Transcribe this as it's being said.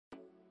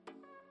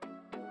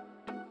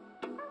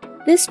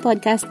This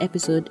podcast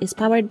episode is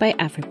powered by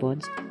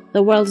AfriPods,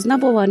 the world's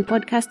 #1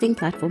 podcasting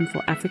platform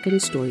for African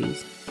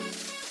stories.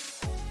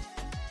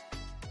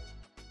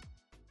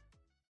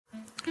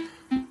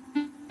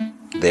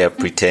 There are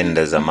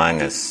pretenders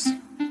among us,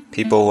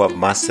 people who have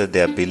mastered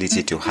the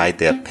ability to hide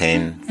their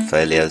pain,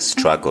 failures,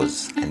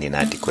 struggles, and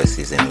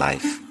inadequacies in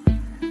life.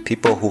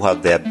 People who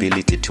have the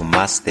ability to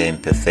mask their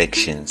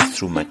imperfections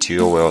through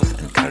material wealth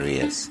and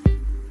careers.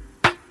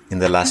 In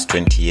the last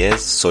 20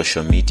 years,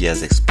 social media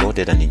has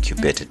exploded and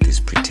incubated these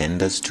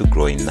pretenders to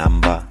grow in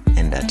number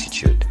and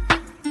attitude.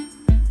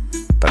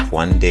 But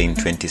one day in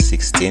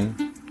 2016,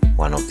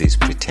 one of these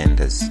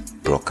pretenders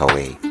broke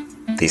away.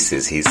 This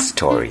is his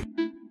story.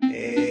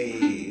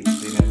 Hey,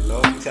 it's been a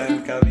long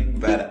time coming,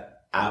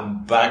 but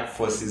I'm back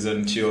for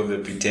season 2 of The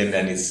Pretender,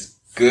 and it's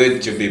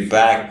good to be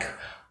back.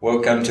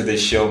 Welcome to the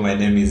show. My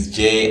name is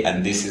Jay,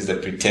 and this is The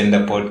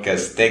Pretender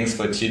Podcast. Thanks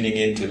for tuning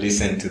in to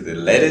listen to the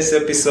latest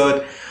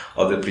episode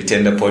of The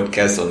Pretender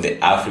Podcast on the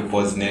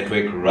AfriPods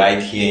network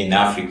right here in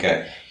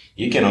Africa.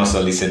 You can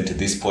also listen to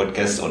this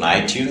podcast on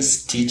iTunes,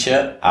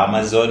 Stitcher,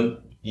 Amazon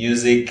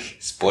Music,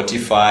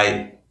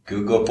 Spotify,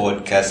 Google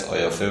Podcasts, or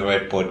your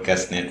favorite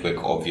podcast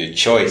network of your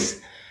choice.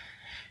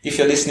 If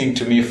you're listening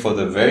to me for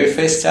the very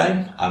first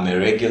time, I'm a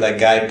regular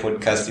guy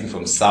podcasting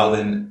from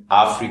Southern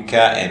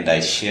Africa, and I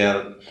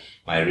share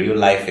my real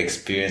life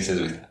experiences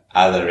with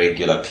other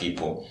regular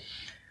people.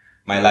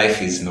 My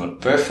life is not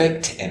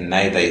perfect, and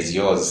neither is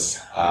yours.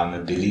 I'm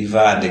a believer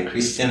and a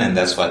Christian, and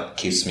that's what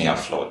keeps me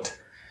afloat.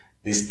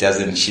 This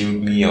doesn't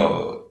shield me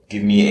or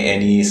give me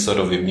any sort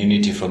of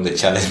immunity from the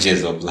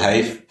challenges of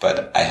life,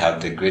 but I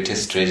have the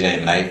greatest treasure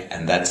in life,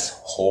 and that's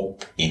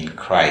hope in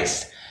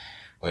Christ.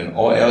 When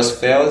all else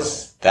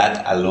fails,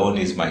 that alone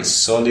is my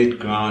solid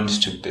ground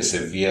to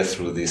persevere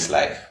through this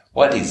life.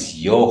 What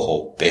is your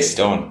hope based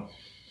on?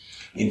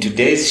 In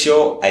today's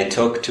show, I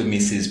talk to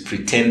Mrs.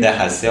 Pretender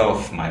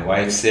herself, my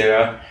wife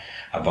Serah,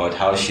 about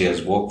how she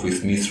has walked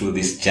with me through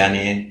this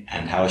journey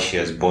and how she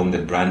has borne the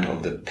brunt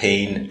of the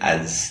pain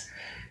as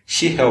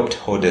she helped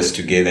hold us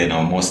together in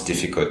our most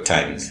difficult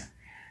times.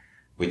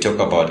 We talk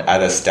about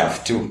other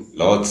stuff too,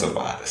 lots of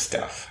other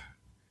stuff.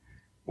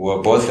 We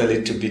were both a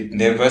little bit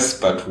nervous,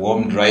 but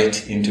warmed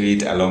right into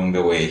it along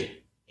the way.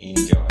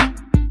 Enjoy.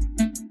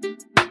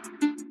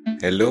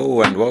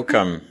 Hello and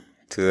welcome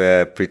to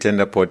the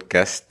Pretender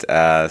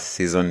Podcast,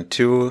 Season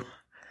 2.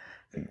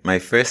 My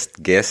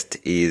first guest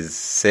is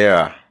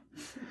Serah.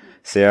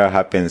 Serah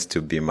happens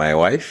to be my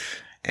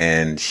wife,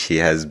 and she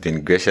has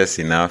been gracious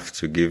enough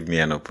to give me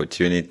an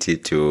opportunity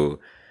to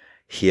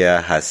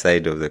hear her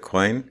side of the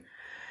coin,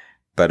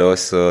 but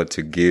also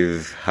to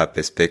give her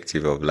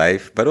perspective of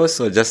life, but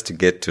also just to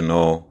get to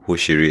know who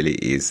she really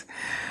is.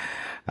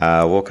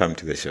 Welcome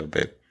to the show,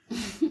 babe.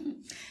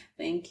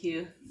 Thank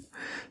you.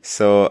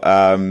 So,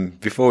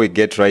 before we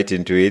get right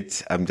into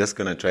it, I'm just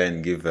going to try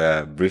and give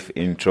a brief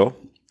intro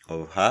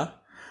of her.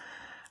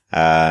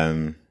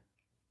 I've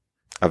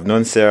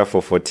known Serah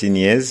for 14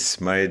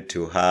 years, married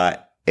to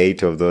her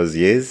 8 of those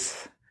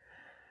years.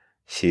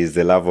 She's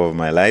the love of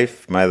my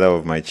life, mother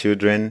of my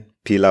children,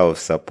 pillar of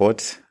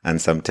support,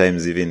 and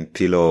sometimes even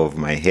pillow of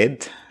my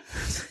head.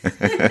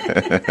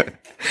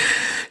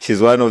 She's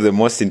one of the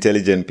most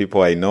intelligent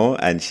people I know,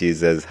 and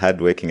she's as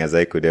hardworking as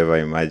I could ever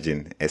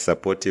imagine, a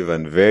supportive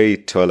and very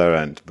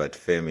tolerant but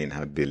firm in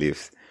her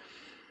beliefs.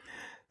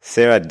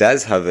 Serah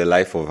does have a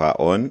life of her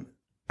own,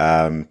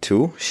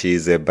 too.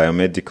 She's a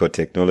biomedical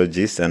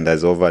technologist and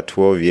has over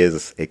 12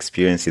 years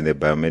experience in the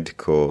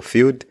biomedical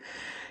field.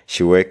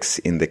 She works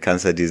in the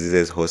Cancer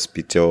Diseases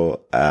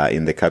Hospital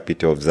in the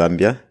capital of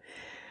Zambia.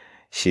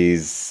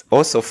 She's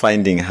also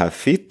finding her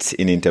feet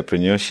in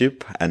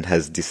entrepreneurship and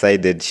has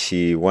decided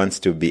she wants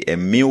to be a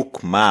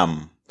milk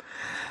mom.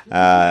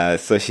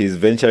 So she's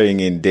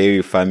venturing in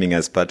dairy farming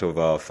as part of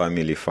our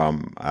family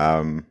farm.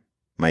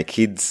 My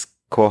kids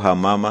call her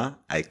mama.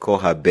 I call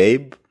her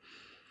babe.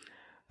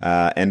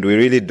 And we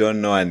really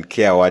don't know and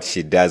care what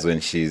she does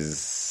when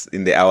she's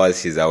in the hours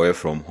she's away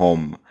from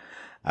home.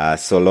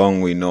 So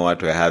long we know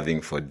what we're having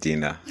for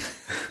dinner.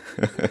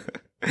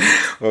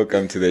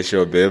 Welcome to the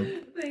show, babe.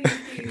 Thank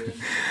you.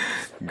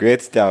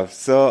 Great stuff.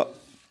 So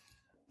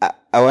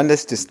I want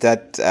us to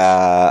start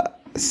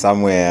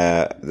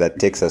somewhere that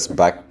takes us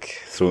back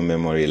through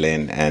memory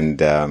lane.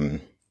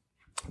 And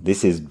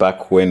this is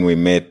back when we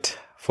met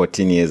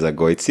 14 years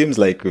ago. It seems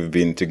like we've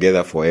been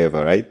together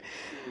forever, right?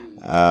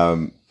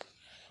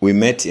 We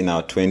met in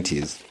our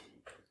 20s.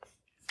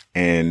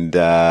 And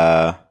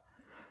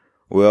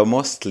we were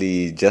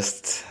mostly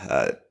just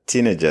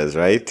teenagers,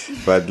 right?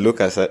 But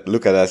look at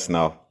us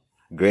now.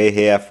 Gray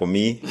hair for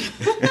me.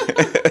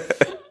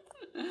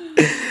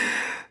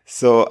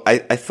 So I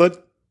thought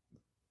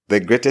the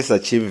greatest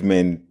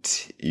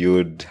achievement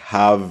you'd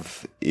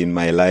have in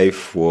my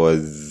life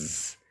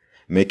was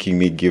making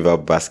me give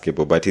up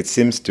basketball. But it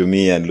seems to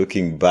me, and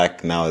looking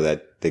back now,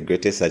 that the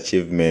greatest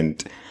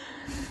achievement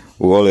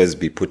will always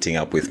be putting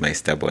up with my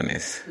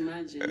stubbornness.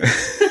 Imagine.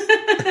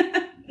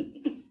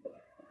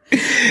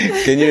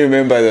 Can you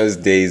remember those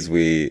days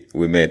we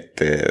met,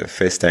 the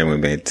first time we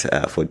met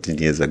 14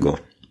 years ago?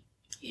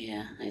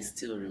 Yeah, I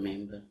still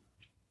remember.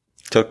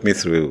 Talk me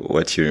through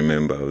what you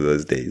remember of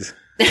those days.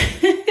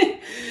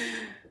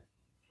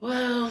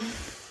 Well,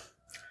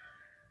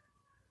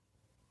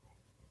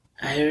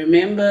 I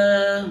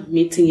remember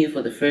meeting you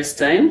for the first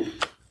time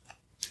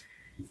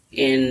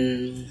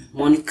in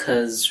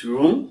Monica's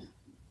room.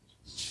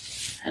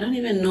 I don't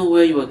even know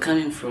where you were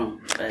coming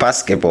from. But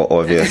Basketball,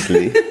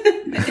 obviously.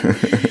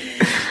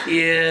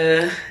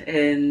 yeah,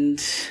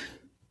 and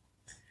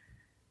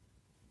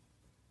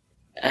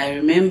I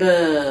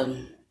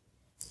remember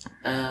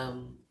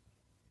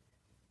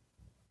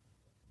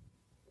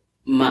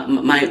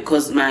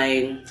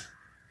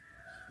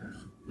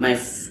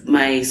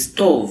my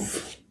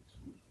stove.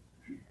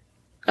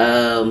 I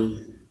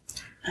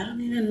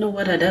don't even know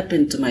what had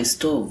happened to my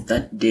stove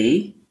that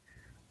day,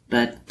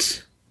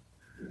 but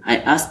I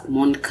asked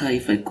Monica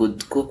if I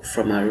could cook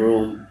from her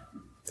room,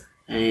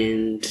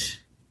 and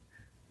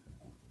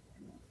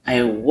I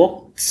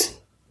opened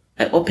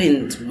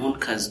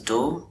Monica's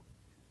door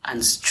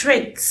and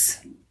straight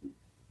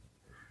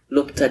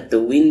looked at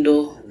the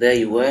window. There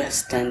you were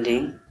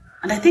standing,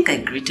 and I think I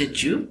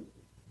greeted you,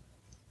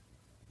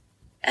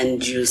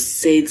 and you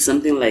said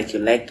something like you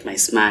liked my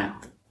smile.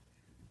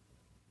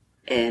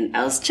 And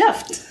I was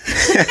chuffed.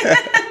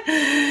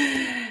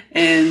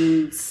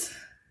 And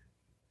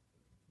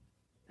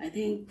I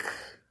think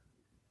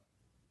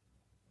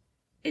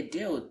a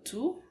day or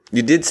two.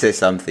 You did say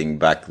something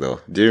back,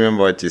 though. Do you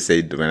remember what you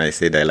said when I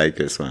said I like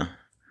your smile?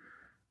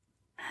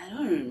 I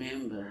don't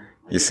remember.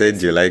 You said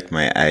you like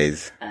my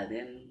eyes.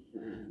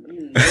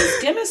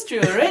 There's chemistry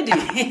already.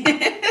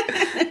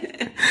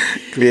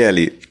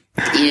 Clearly.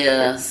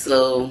 Yeah,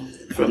 so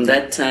from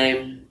that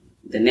time,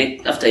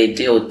 after a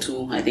day or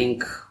two, I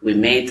think we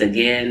met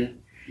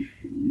again,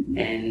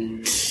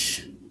 and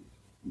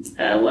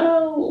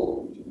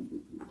well,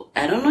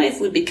 I don't know if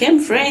we became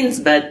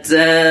friends, but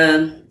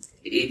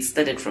it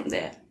started from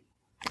there.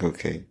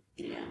 Okay.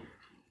 Yeah.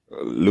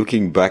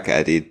 Looking back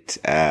at it,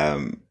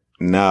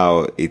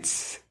 now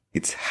it's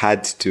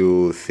hard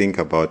to think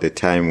about a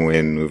time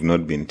when we've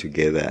not been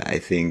together. I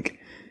think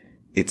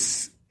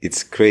it's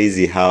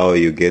crazy how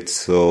you get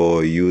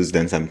so used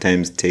and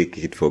sometimes take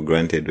it for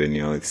granted when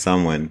you're with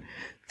someone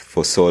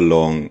for so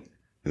long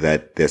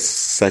that there's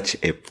such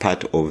a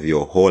part of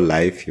your whole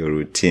life, your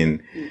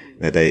routine,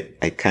 that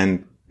I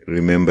can't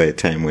remember a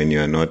time when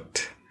you're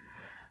not,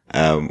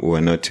 we're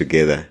not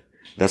together.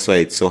 That's why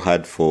it's so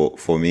hard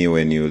for me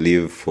when you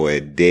leave for a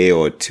day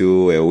or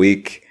two, a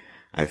week.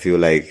 I feel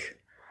like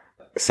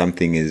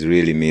something is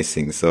really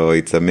missing. So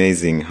it's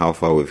amazing how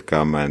far we've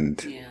come,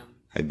 and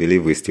I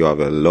believe we still have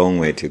a long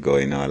way to go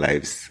in our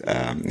lives,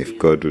 if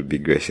God would be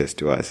gracious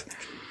to us.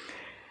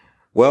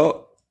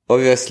 Well,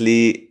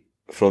 obviously,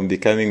 from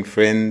becoming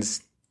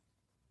friends,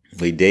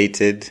 we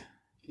dated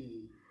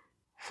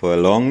for a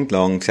long,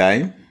 long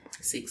time.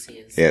 6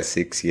 years. Yeah,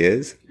 6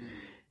 years.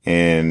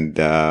 And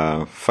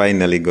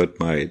finally got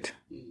married.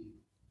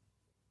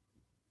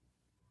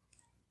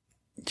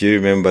 Do you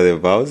remember the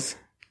vows?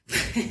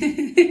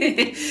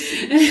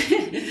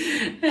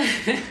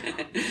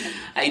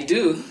 I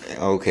do.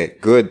 Okay,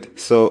 good.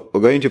 So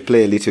we're going to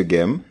play a little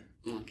game.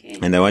 Okay.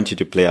 And I want you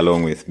to play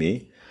along with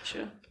me.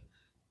 Sure.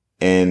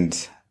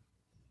 And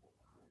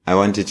I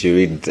want you to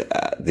read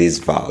these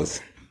vows.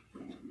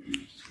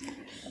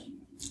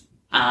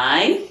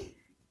 I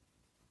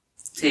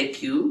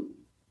take you.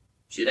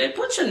 Should I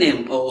put your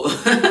name?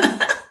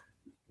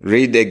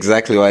 Read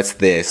exactly what's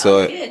there. So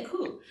okay,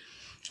 cool.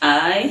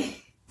 I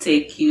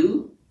take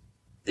you,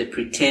 the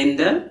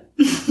pretender,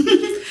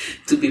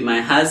 to be my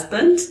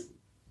husband,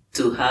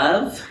 to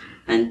have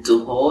and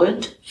to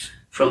hold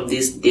from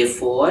this day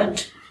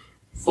forward,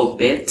 for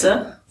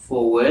better,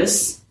 for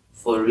worse,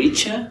 for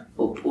richer,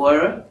 for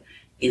poorer,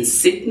 in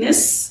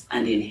sickness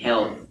and in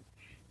health,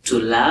 to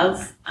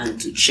love and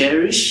to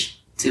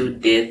cherish till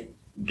death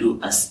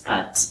do us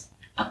part,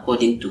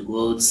 according to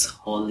God's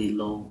holy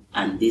law.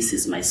 And this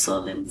is my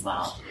solemn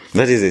vow.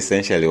 That is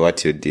essentially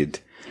what you did.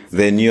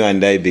 Then you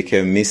and I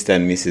became Mr.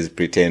 and Mrs.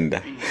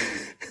 Pretender.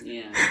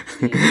 Yeah.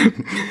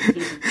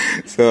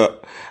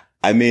 So,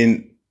 I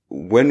mean,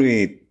 when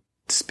we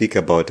speak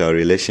about our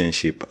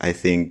relationship, I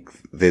think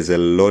there's a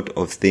lot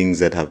of things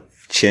that have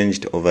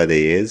changed over the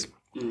years.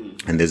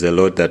 And there's a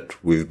lot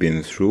that we've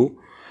been through.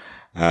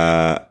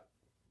 But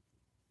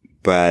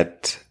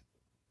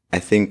I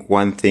think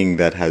one thing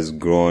that has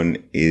grown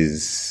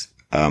is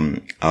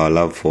our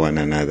love for one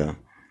another.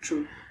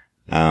 True.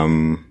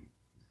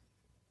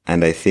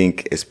 And I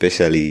think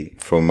especially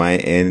from my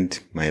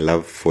end, my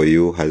love for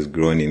you has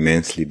grown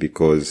immensely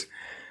because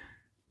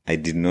I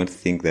did not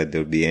think that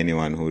there would be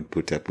anyone who would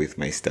put up with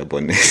my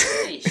stubbornness.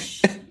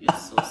 You're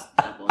so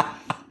stubborn.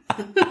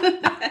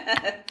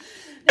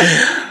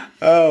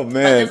 Oh, But man.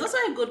 there's also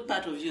a good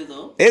part of you,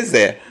 though. Is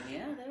there?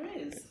 Yeah, there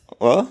is.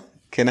 Well,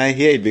 can I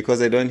hear it?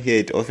 Because I don't hear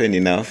it often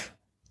enough.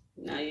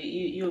 No,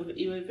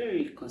 you're a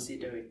very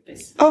considerate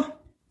person. Oh,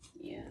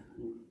 Yeah,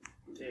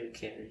 very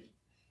caring.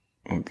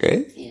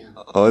 okay. Yeah.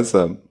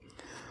 Awesome.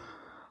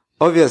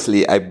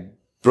 Obviously, I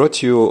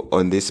brought you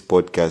on this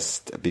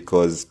podcast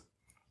because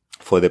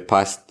for the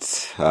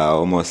past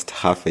almost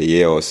half a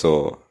year or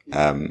so,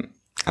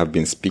 I've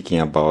been speaking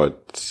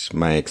about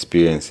my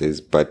experiences,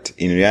 but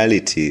in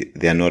reality,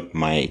 they are not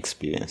my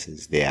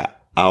experiences. They are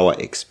our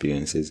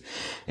experiences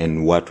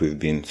and what we've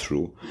been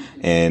through.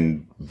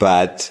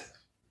 But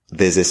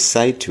there's a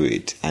side to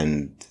it.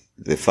 And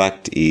the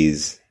fact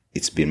is,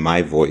 it's been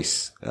my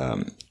voice,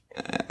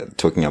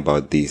 talking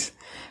about this,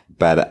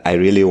 but I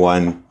really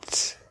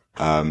want,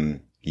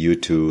 you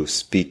to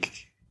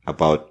speak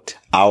about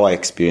our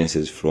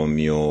experiences from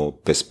your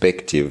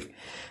perspective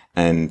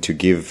and to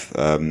give,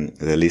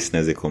 the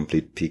listeners a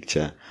complete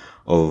picture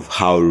of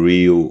how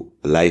real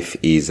life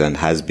is and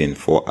has been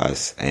for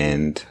us,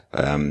 and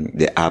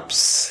the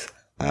ups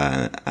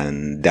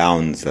and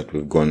downs that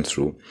we've gone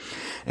through.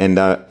 And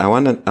I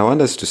want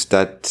us to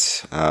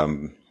start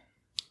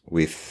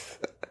with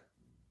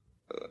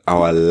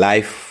our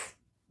life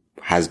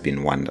has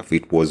been wonderful.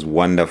 It was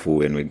wonderful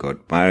when we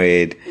got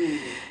married,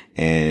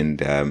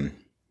 and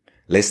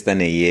less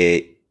than a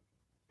year,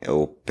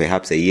 or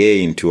perhaps a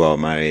year into our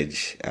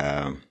marriage,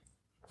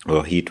 we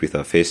were hit with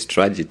our first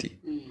tragedy.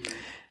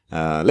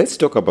 Let's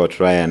talk about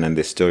Ryan and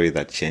the story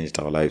that changed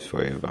our lives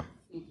forever.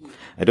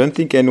 I don't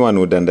think anyone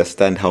would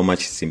understand how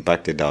much it's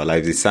impacted our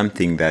lives. It's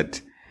something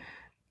that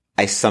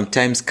I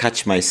sometimes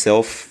catch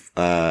myself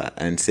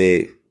and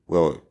say,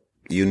 well,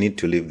 you need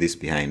to leave this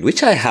behind,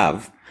 which I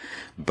have,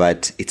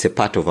 but it's a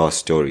part of our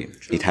story.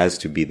 Sure. It has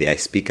to be there. I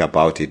speak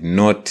about it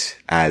not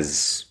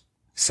as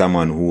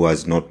someone who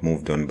has not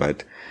moved on,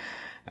 but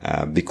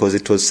because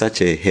it was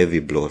such a heavy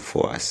blow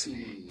for us.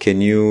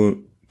 Can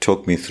you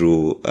talk me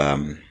through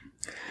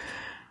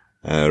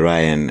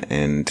Ryan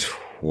and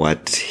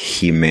what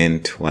he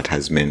meant, what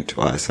has meant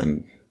to us,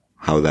 and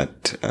how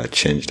that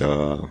changed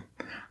our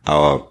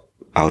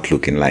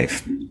outlook in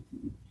life?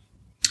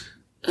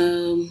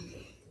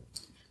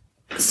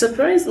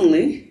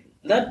 Surprisingly,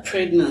 that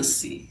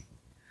pregnancy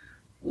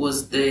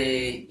was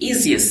the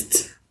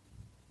easiest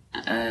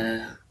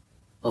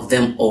of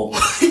them all.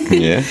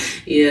 Yeah.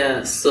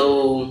 Yeah.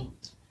 So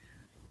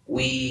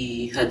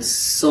we had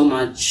so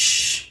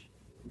much.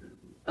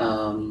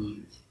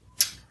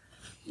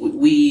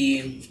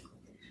 We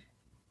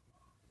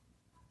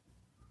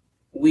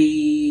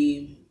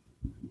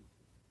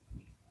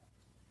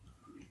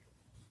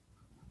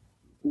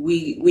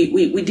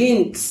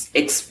didn't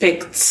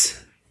expect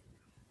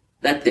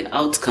that the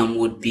outcome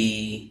would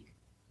be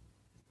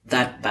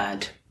that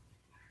bad.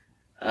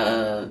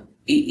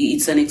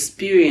 It's an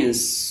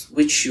experience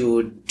which you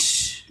would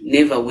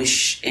never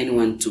wish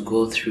anyone to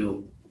go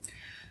through.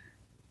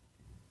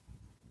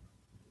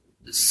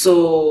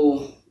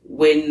 So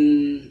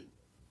when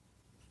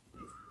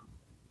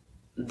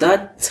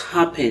that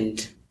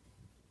happened,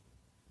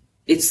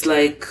 it's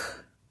like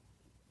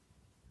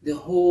the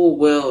whole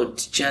world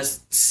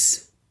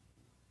just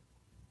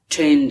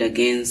turned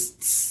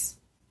against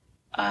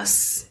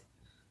us.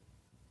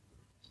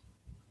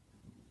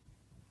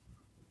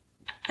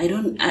 I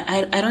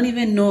don't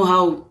even know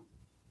how,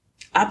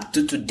 up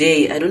to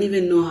today, I don't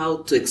even know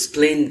how to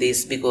explain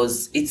this,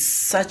 because it's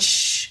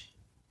such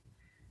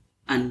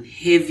an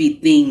heavy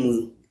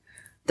thing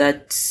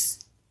that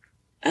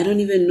I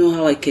don't even know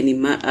how I can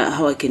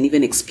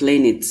even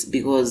explain it,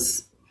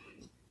 because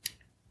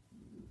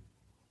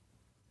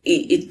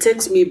it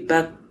takes me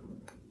back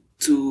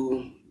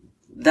to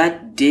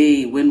that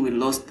day when we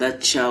lost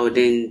that child,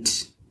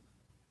 and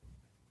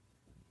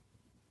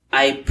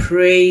I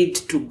prayed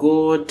to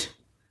God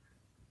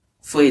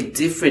for a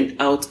different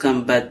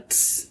outcome, but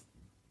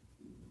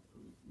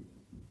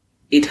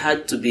it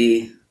had to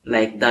be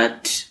like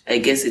that. I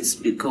guess it's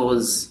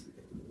because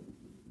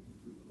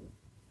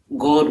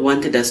God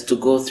wanted us to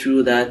go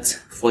through that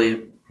for a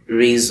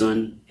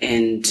reason,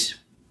 and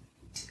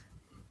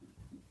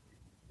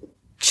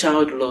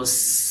child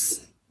loss,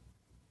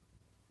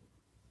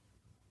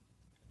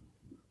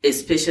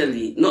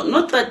 especially,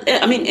 not that,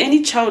 I mean,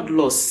 any child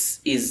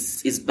loss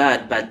is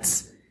bad,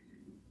 but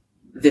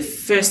the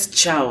first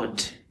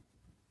child,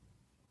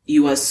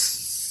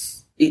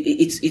 it's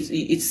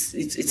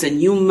a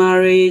new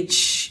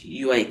marriage,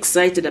 you are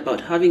excited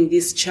about having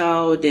this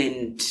child,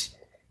 and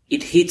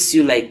it hits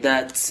you like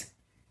that.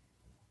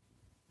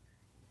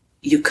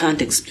 You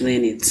can't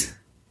explain it.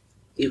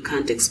 You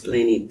can't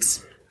explain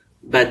it.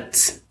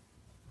 But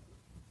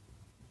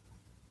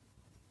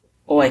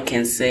all I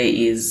can say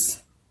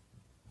is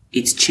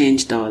it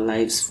changed our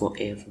lives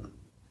forever.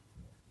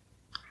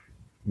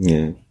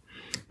 Yeah,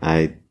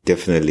 I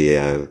definitely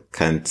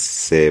can't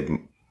say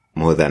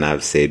more than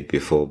I've said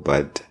before,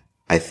 but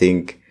I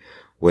think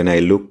when I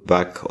look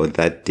back on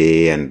that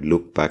day and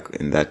look back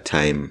in that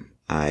time,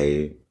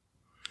 I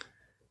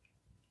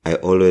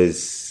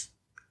always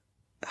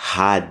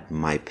had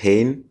my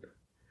pain,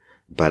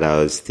 but I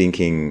was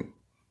thinking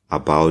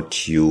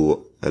about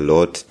you a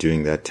lot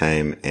during that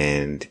time,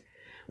 and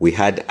we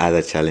had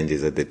other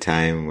challenges at the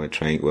time.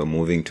 We're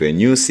moving to a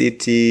new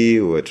city.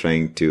 We're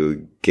trying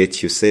to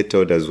get you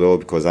settled as well,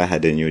 because I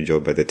had a new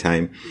job at the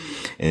time,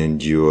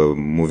 and you were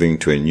moving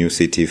to a new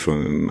city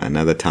from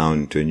another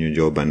town to a new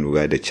job, and we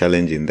had a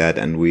challenge in that.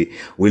 And we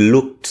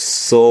looked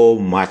so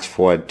much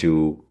forward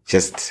to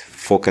just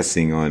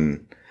focusing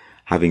on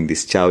having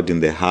this child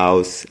in the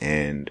house.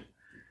 And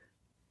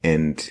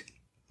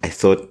I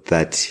thought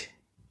that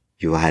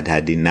you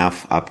had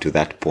enough up to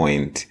that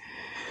point,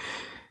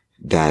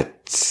 that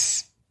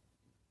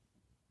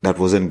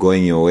wasn't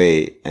going your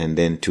way, and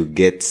then to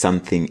get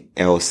something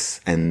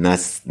else, and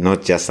that's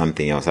not just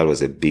something else, that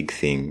was a big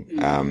thing.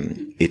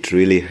 It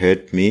really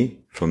hurt me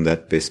from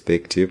that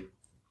perspective.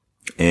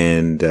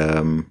 And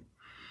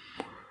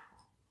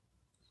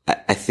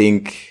I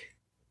think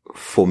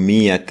for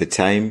me at the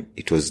time,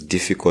 it was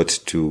difficult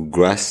to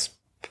grasp.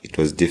 It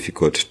was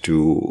difficult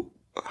to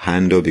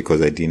handle,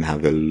 because I didn't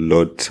have a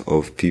lot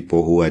of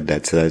people who had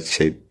that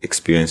such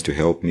experience to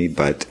help me.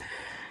 But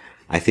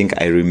I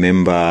think I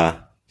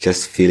remember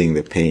just feeling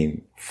the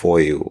pain for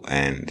you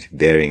and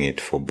bearing it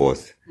for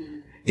both.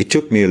 It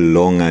took me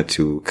longer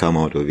to come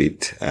out of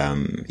it.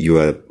 You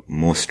are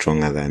more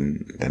stronger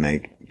than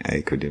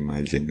I could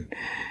imagine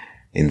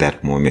in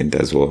that moment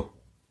as well.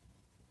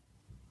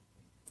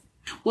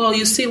 Well,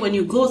 you see, when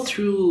you go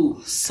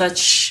through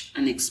such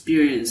an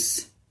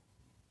experience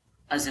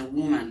as a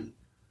woman,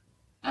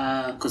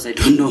 because I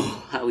don't know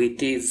how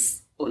it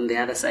is on the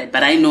other side,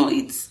 but I know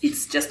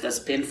it's just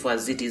as painful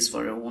as it is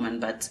for a woman,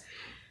 but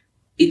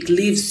it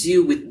leaves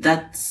you with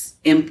that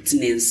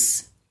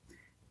emptiness,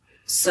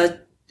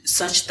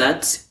 such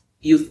that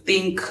you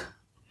think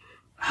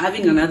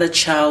having another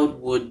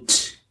child would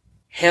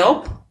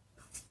help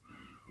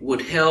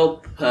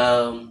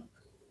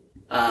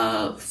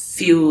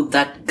fill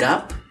that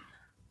gap.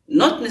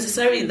 Not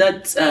necessarily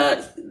that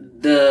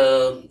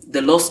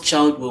the lost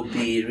child will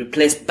be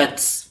replaced,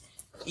 but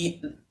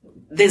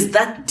there's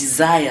that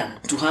desire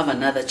to have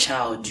another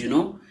child, you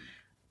know?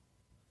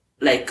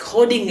 Like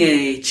holding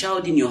a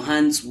child in your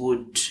hands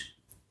would,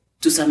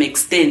 to some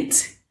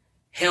extent,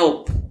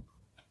 help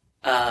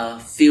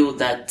fill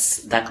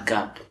that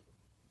gap.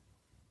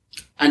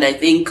 And I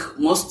think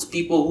most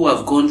people who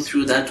have gone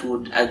through that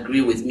would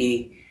agree with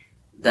me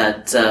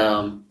that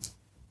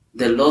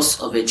the loss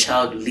of a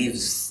child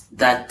leaves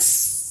that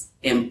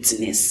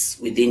emptiness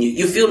within you.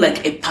 You feel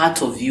like a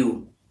part of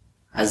you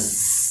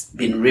has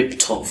been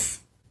ripped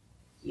off.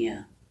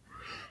 Yeah.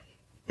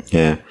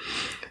 Yeah.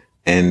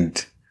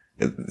 And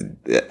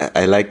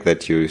I like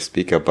that you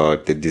speak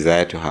about the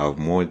desire to have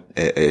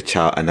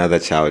another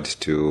child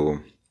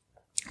to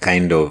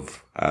kind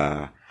of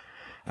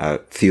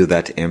fill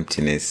that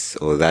emptiness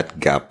or that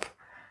gap.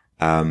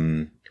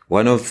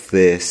 One of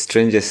the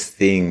strangest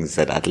things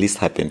that at least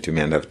happened to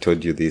me, and I've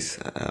told you this,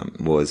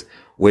 was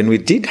when we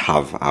did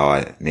have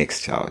our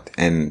next child,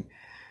 and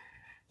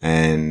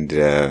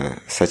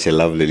such a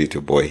lovely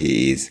little boy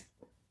he is.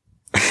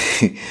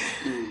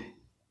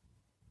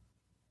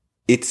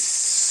 It's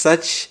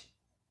such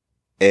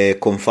a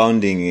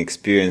confounding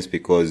experience,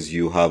 because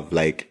you have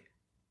like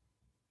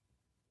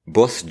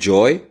both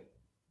joy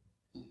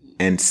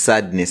and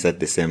sadness at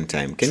the same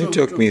time. Can you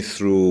talk me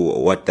through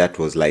what that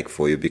was like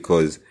for you?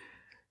 Because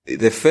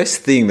the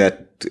first thing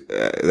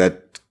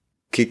that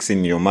kicks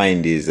in your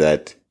mind is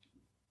that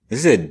this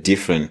is a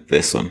different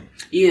person.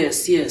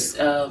 Yes.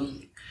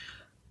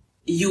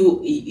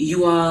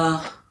 You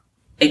are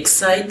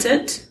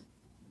excited.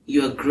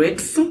 You are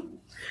grateful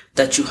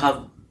that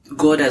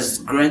God has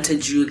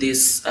granted you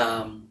this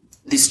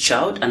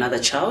child, another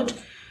child.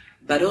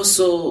 But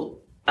also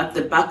at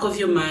the back of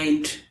your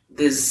mind,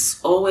 there's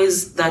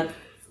always that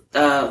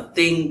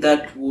thing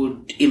that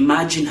would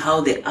imagine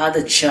how the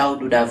other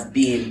child would have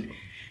been.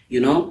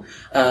 You know,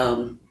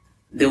 I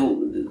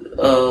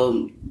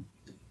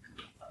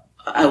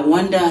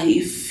wonder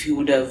if he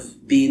would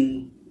have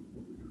been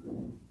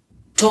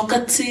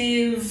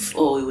talkative,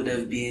 or he would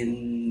have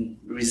been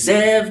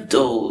reserved,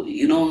 or,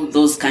 you know,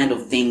 those kind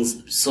of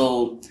things.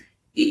 So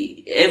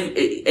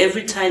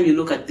every time you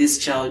look at this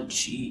child,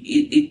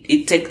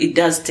 it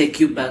does take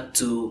you back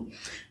to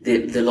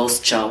the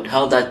lost child,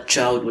 how that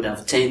child would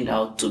have turned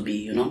out to be,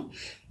 you know?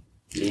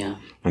 Yeah.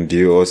 And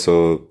did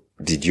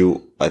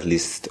you at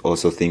least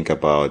also think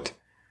about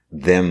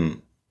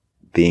them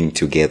being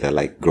together,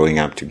 like growing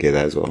up together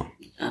as well?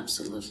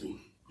 Absolutely.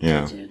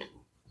 Yeah.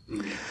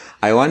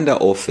 I wonder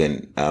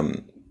often,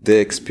 the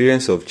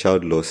experience of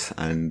child loss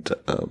and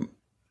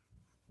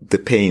the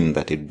pain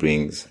that it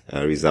brings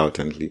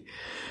resultantly,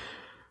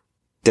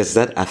 does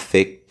that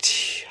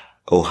affect,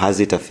 or has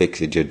it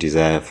affected your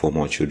desire for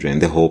more children,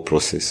 the whole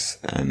process?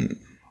 And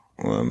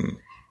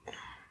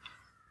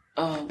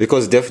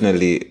because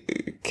definitely,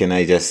 can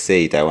I just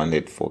say it, I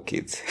wanted 4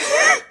 kids.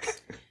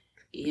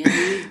 Yeah,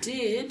 you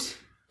did.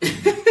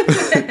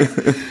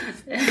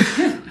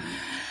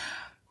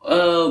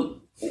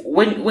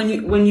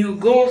 When you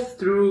go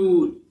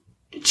through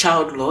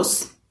child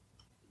loss,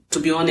 to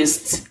be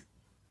honest,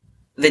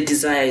 the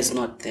desire is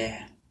not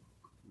there,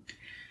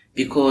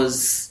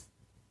 because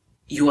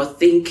you are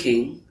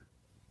thinking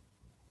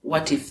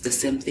what if the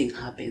same thing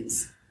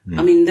happens?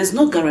 I mean, there's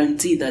no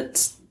guarantee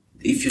that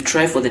if you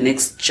try for the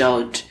next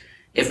child,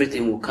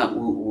 everything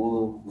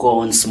will go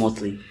on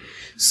smoothly.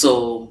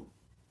 So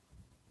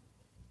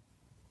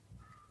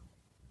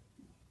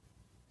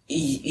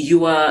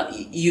you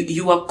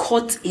are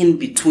caught in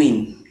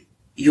between.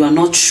 You are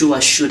not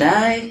sure. Should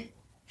I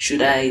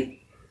try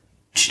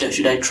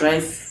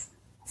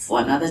for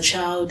another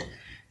child?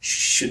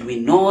 Should we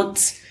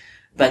not?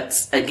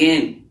 But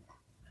again,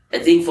 I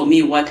think for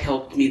me, what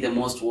helped me the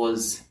most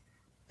was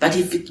that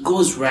if it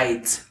goes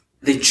right,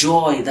 the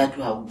joy that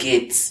we'll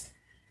get.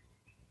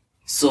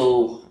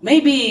 So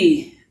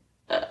maybe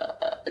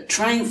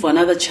trying for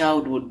another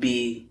child would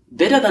be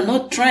better than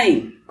not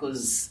trying,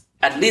 because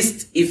at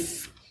least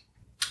if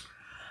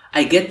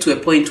I get to a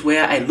point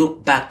where I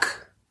look back,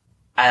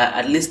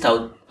 at least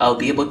I'll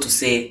be able to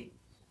say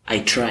I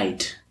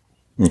tried.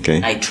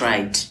 Okay. I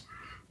tried,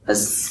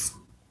 as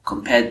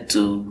compared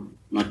to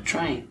not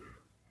trying.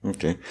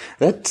 Okay.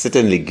 That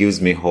certainly gives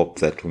me hope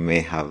that we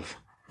may have.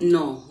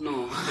 No.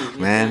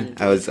 Man,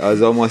 I was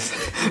almost.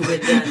 We're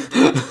done.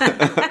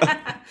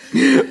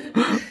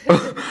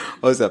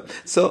 Awesome.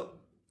 So,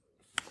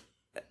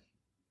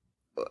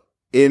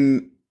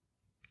 in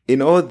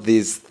all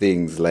these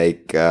things,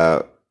 like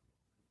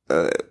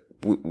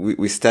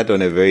we start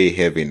on a very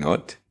heavy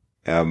note.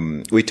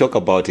 We talk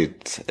about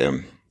it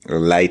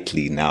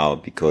lightly now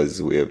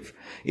because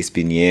it's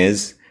been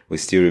years. We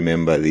still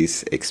remember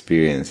this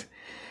experience,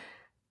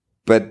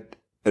 but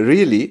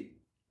really,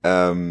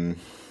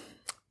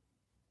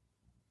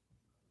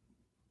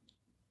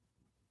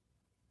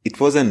 it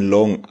wasn't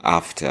long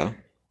after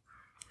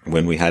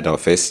when we had our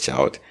first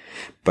child,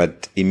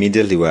 but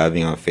immediately we're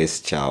having our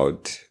first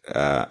child,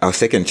 our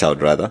second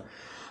child rather,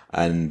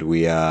 and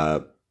we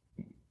are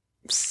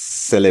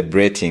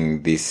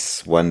celebrating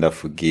this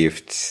wonderful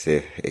gift,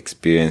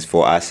 experience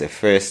for us, a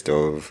first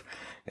of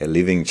a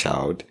living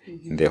child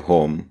in the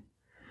home,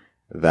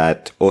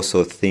 that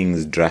also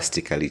things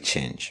drastically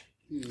change.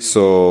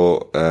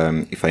 So,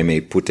 if I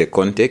may put a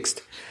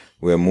context,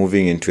 we're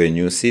moving into a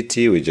new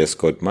city. We just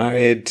got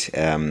married.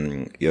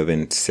 You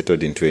haven't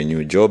settled into a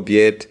new job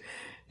yet.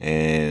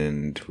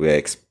 And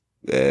we're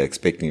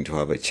expecting to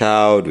have a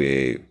child.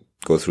 We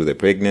go through the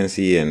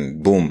pregnancy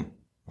and boom.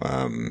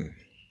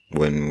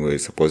 When we're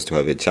supposed to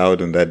have a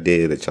child on that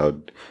day, the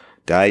child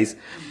dies.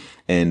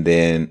 And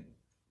then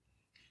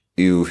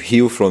you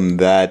heal from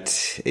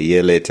that. A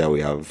year later, we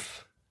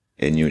have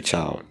a new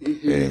child.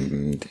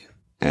 And,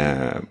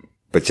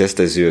 but just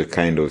as you're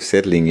kind of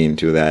settling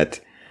into that,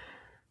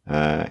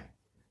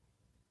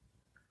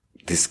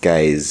 this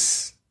guy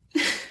is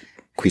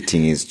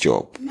quitting his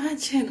job.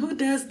 Imagine, who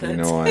does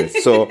that?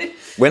 So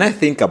when I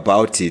think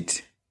about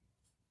it,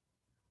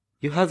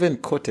 you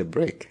haven't caught a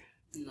break.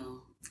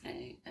 No,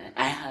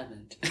 I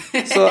haven't.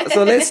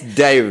 So let's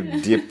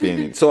dive deep in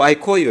it. So I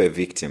call you a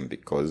victim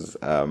because,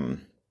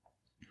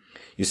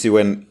 you see,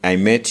 when I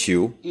met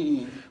you,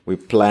 we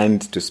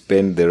planned to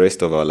spend the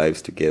rest of our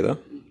lives together.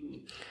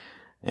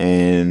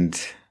 And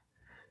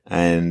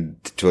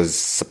it was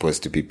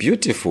supposed to be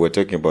beautiful. We're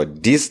talking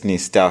about Disney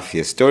stuff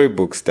here,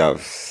 storybook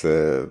stuff,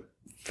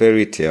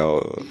 fairy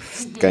tale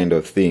kind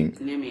of thing.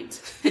 Name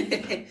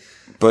it.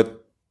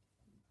 But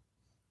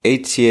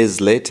 8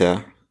 years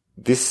later,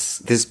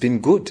 this has been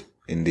good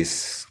in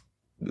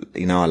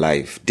our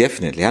life.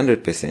 Definitely,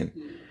 100%.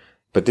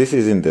 But this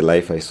isn't the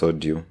life I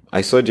showed you.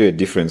 I showed you a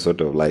different sort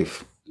of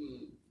life.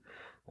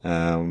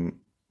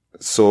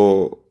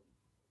 So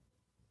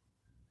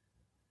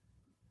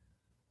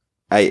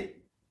I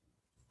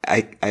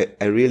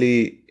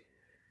really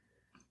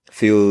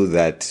feel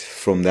that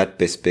from that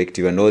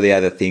perspective and all the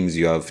other things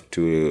you have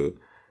to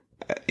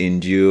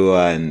endure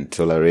and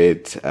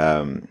tolerate,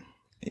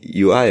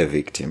 you are a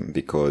victim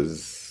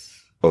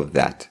because of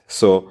that.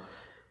 So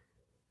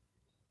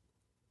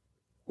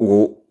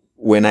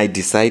when I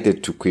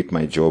decided to quit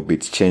my job,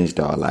 it changed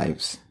our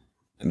lives,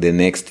 the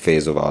next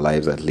phase of our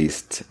lives at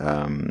least.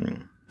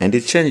 And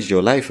it changed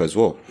your life as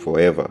well,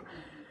 forever.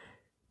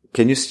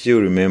 Can you still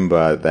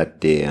remember that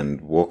day and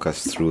walk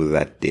us through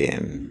that day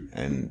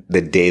and the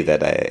day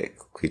that I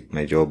quit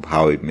my job,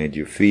 how it made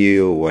you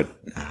feel,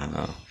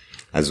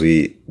 as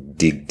we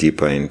dig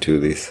deeper into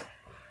this?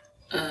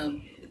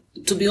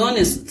 To be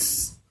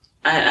honest,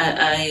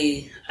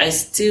 I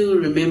still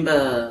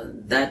remember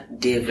that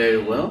day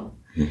very well.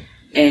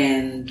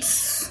 And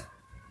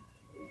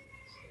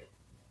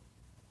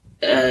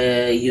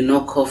you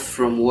knock off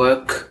from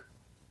work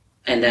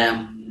and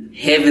I'm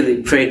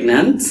heavily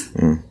pregnant.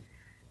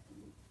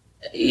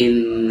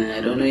 In I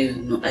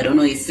don't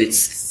know if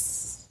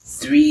it's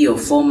 3 or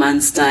 4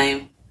 months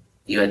time,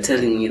 you are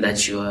telling me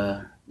that you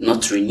are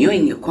not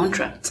renewing your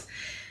contract.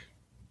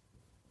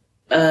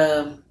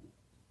 I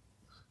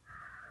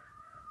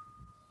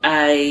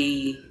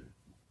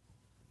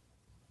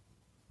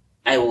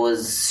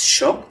was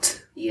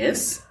shocked,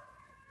 yes,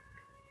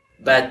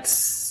 but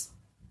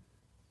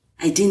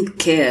I didn't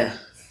care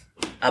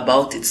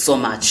about it so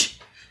much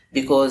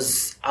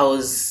because I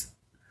was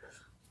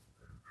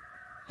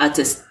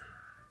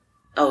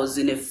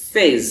in a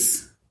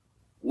phase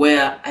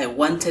where I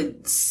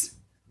wanted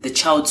the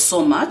child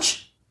so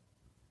much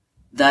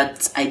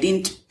that I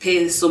didn't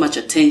pay so much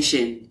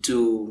attention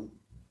to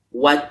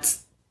what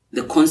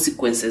the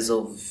consequences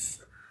of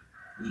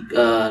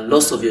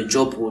loss of your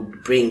job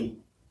would bring,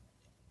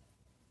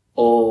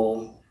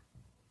 or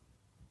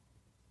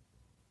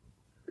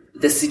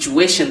the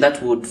situation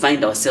that we would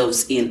find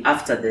ourselves in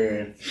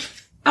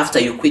after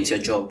you quit your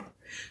job.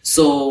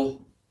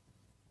 So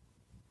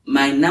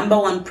my number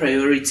one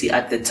priority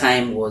at the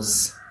time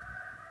was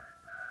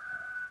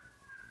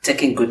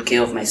taking good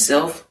care of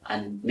myself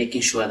and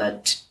making sure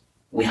that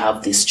we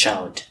have this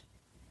child.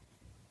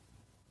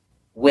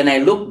 When I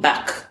look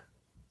back,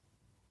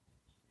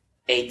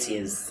 8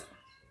 years.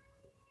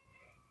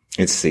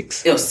 It's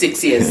 6. Oh,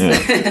 6 years.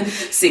 Yeah.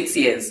 6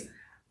 years.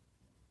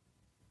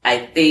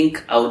 I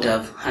think I would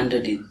have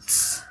handled it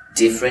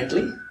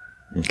differently.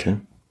 Okay.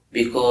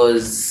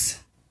 Because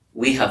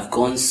we have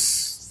gone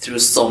through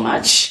so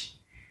much,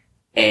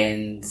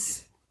 and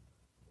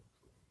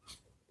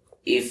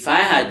if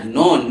I had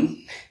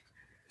known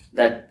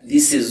that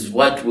this is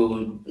what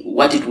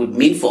it would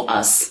mean for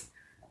us,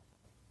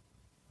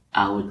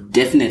 I would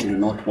definitely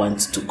not want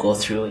to go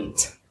through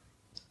it.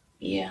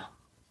 Yeah.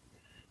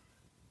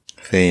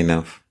 Fair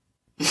enough.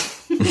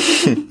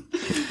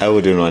 I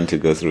wouldn't want to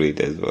go through it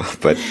as well.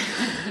 But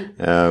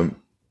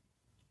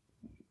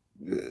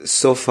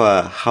so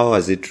far, how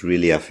has it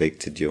really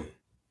affected you?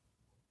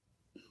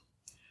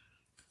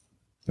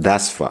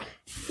 Thus far.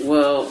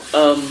 Well,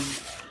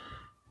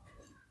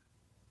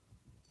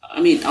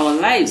 I mean, our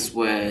lives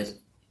were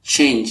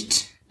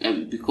changed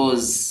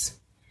because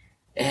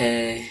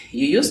you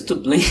used to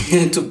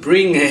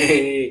bring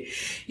a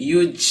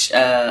huge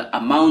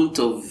amount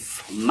of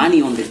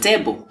money on the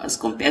table as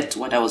compared to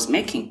what I was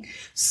making.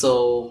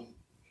 So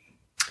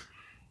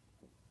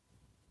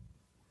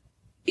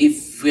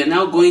if we're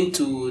now going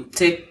to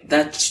take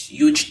that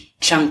huge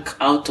chunk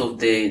out of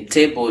the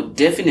table,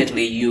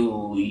 definitely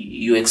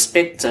you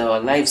expect our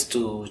lives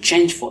to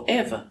change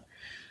forever.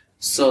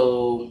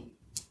 So,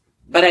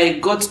 but I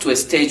got to a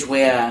stage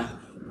where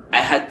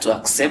I had to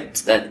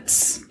accept that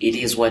it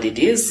is what it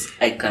is.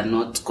 I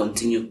cannot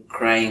continue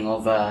crying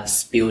over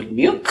spilled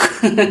milk.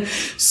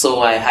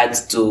 So I had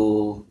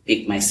to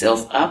pick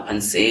myself up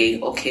and say,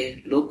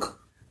 okay,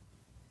 look,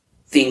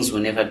 things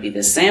will never be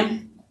the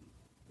same.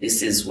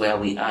 This is where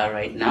we are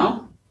right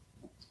now.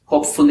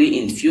 Hopefully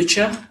in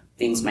future,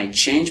 things might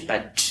change,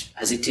 but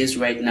as it is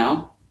right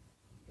now,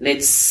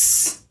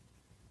 let's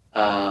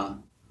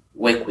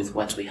work with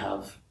what we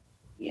have.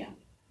 Yeah.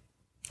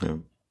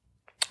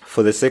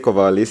 For the sake of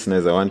our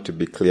listeners, I want to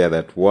be clear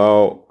that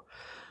while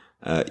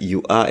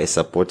you are a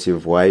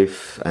supportive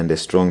wife and a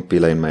strong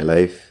pillar in my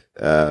life,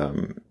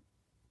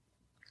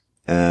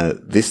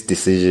 this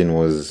decision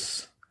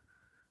was,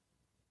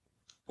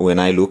 when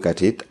I look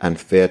at it,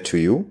 unfair to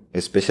you,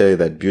 especially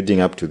that building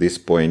up to this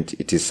point,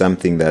 it is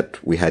something that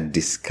we had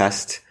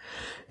discussed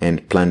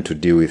and planned to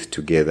deal with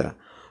together.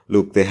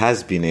 Look, there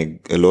has been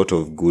a lot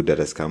of good that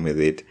has come with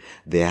it.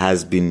 There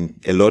has been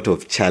a lot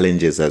of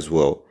challenges as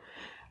well.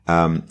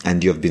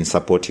 And you have been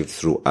supportive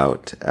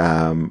throughout.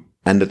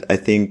 And I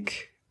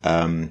think,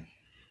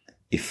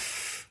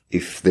 if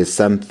there's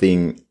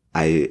something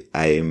I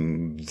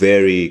am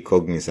very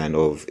cognizant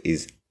of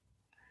is,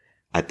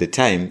 at the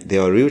time,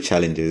 there were real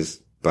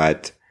challenges,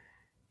 but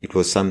it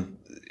was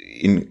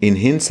in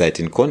hindsight,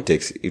 in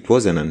context, it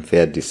was an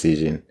unfair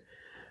decision,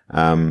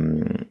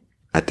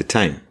 at the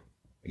time,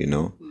 you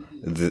know,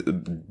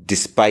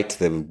 despite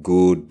the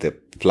good, the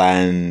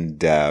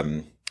planned,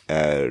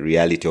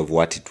 reality of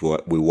what it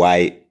was,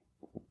 why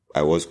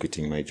I was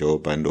quitting my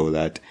job and all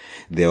that.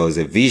 There was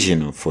a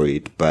vision for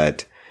it,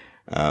 but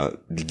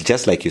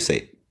just like you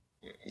said,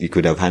 you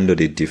could have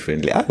handled it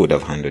differently. I would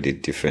have handled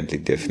it differently,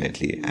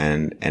 definitely.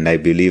 And I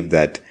believe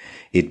that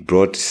it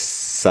brought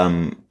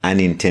some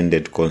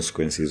unintended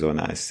consequences on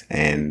us.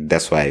 And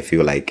that's why I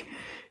feel like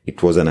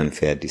it was an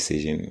unfair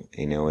decision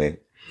in a way.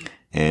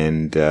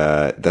 And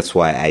that's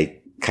why I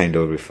kind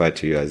of refer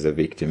to you as a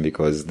victim,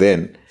 because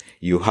then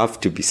you have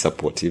to be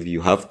supportive.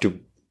 You have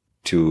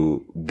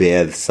to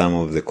bear some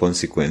of the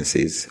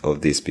consequences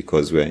of this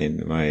because we're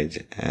in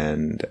marriage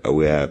and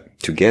we're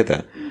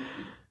together.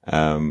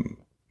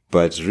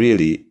 But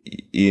really,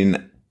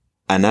 in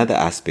another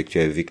aspect,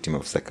 you're a victim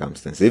of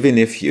circumstance. Even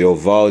if your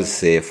vows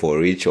say for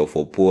rich or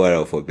for poor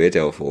or for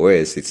better or for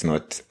worse, it's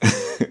not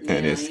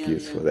an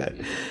excuse for that.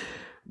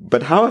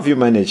 But how have you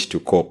managed to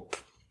cope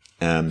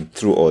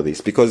through all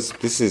this? Because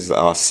this is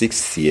our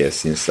 6th year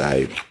since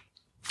I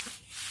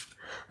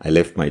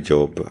left my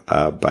job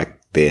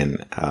back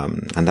then.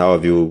 And how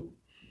have you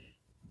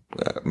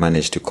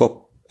managed to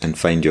cope and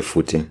find your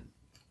footing?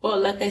 Well,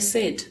 like I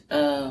said,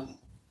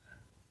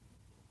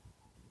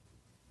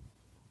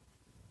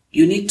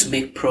 you need to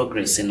make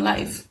progress in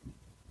life.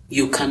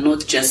 You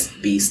cannot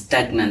just be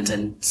stagnant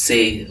and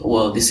say,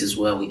 well, this is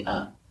where we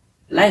are.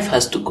 Life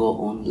has to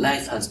go on.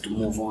 Life has to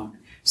move on.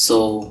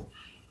 So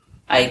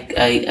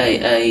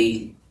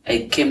I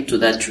came to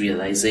that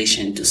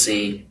realization to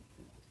say,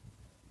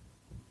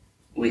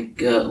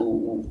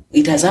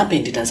 it has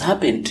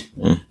happened.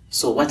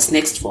 So what's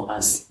next for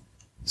us?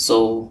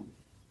 So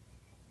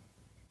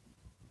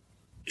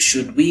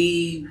should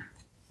we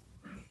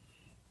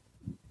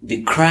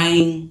be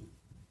crying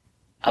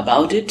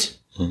about it?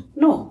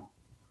 No.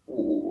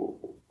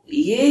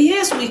 Yeah,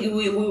 yes, we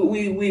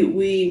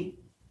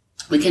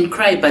can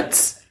cry,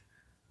 but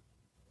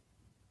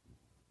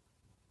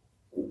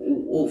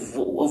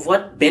of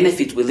what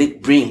benefit will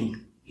it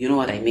bring? You know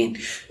what I mean?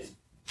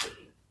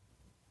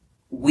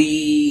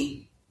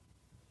 We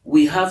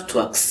have to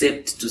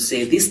accept to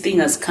say this thing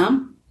has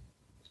come,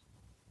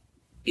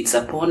 it's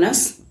upon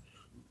us,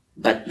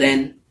 but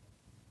then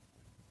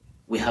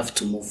we have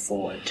to move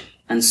forward.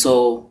 And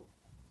so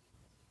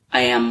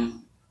I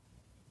am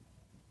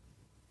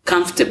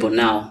comfortable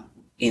now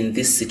in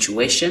this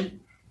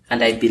situation,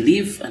 and I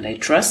believe and I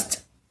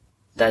trust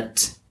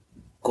that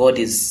God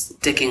is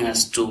taking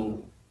us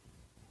to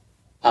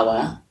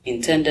our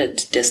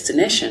intended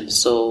destination.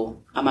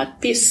 So I'm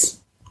at peace.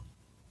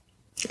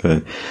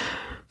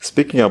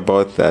 Speaking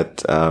about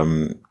that,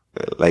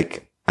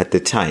 like at the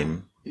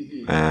time,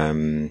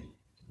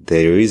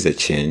 there is a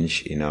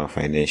change in our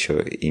financial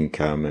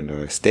income and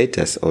our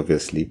status,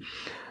 obviously.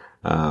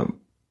 But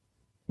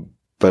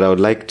I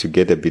would like to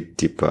get a bit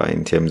deeper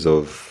in terms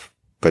of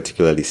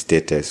particularly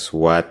status,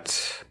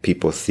 what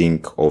people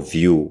think of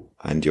you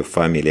and your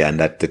family. And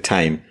at the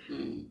time,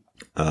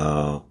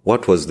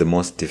 what was the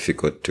most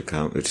difficult to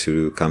come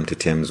to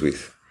terms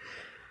with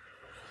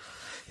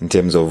in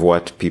terms of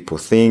what people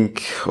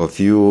think of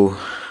you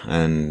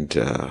and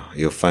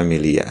your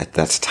family at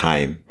that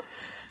time,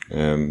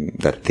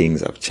 that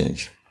things have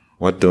changed?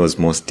 What was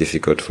most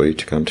difficult for you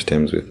to come to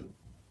terms with?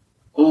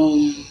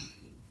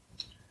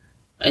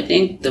 I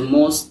think the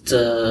most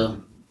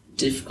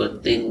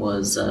difficult thing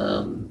was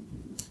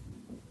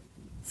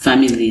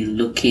family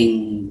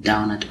looking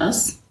down at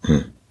us,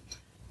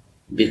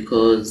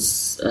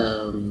 because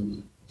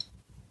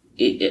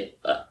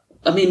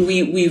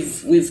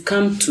we've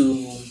come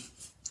to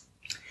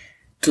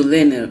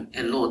learn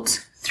a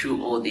lot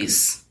through all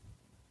this,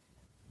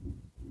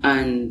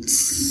 and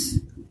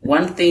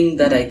one thing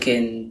that I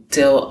can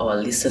tell our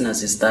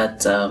listeners is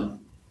that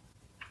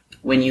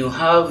when you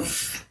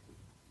have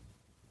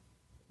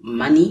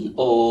money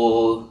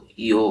or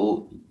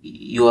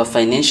you are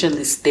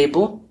financially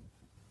stable,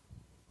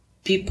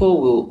 people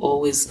will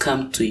always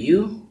come to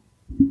you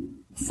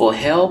for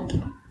help,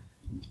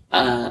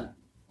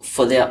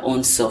 for their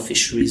own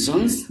selfish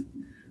reasons.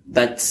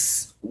 But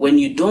when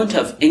you don't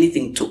have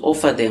anything to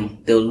offer them,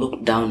 they'll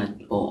look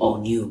down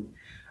on you.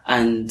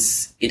 And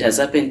it has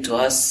happened to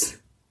us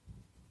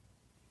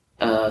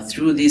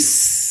through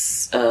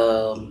this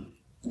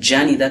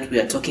journey that we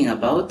are talking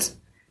about.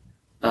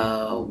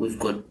 We've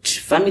got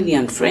family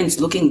and friends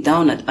looking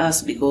down at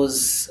us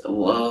because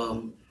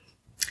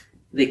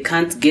they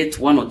can't get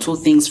one or two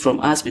things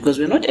from us because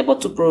we're not able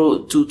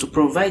to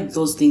provide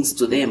those things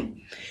to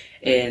them.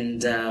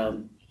 And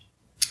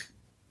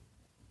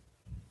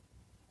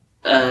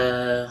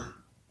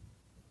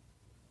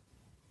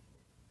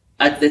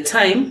at the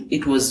time,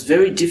 it was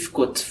very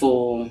difficult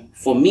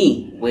for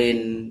me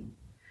when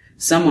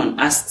someone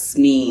asks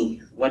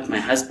me what my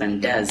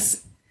husband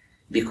does,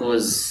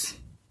 because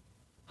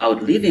I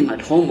would leave him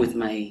at home with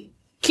my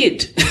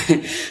kid.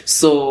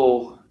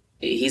 So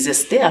he's a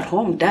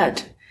stay-at-home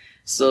dad.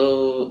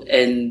 So,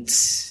 and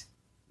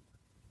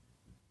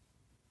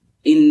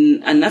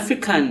in an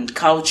African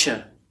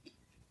culture,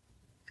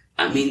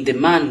 I mean, the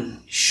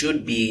man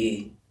should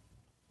be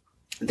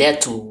there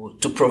to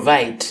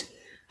provide.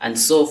 And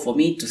so for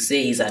me to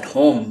say he's at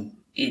home,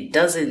 it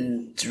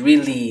doesn't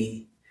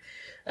really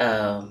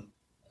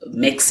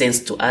make sense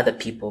to other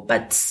people.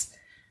 But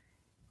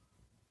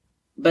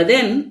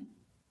then,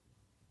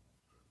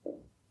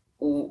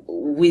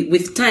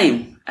 with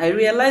time, I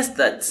realized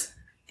that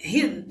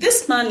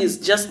this man is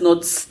just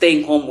not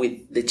staying home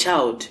with the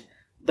child,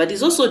 but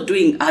he's also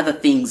doing other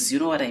things. You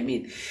know what I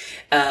mean?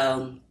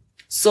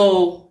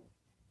 So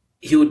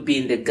he would be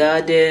in the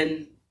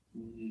garden,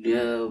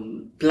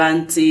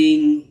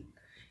 planting.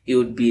 He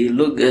would be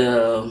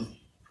doing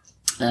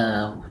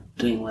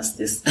what's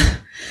this?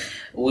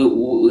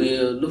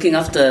 We're looking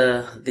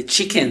after the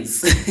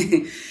chickens.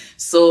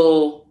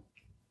 So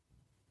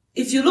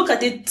if you look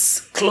at it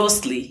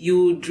closely,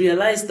 you would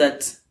realize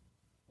that,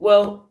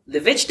 well, the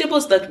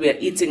vegetables that we are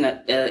eating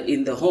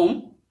in the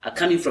home are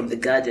coming from the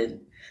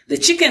garden. The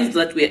chickens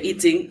that we are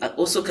eating are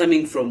also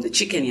coming from the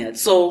chicken yard.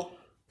 So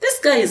this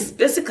guy is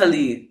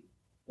basically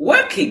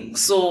working.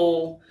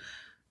 So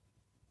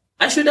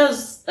I should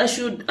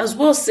as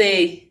well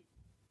say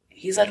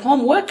he's at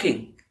home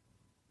working.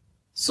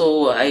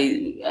 So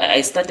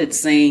I started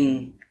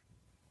saying,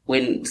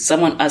 when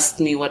someone asked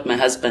me what my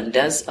husband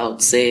does, I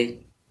would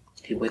say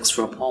he works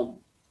from home.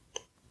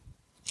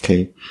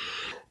 Okay.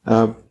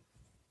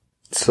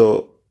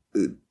 So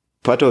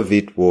part of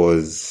it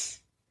was,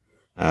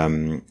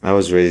 I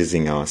was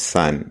raising our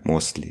son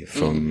mostly,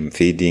 from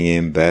feeding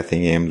him,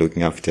 bathing him,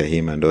 looking after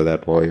him and all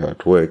that while you're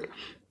at work.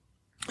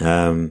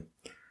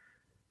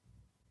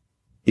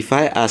 If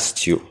I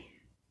asked you,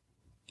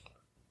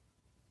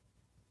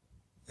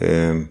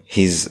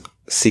 his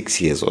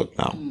 6 years old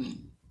now.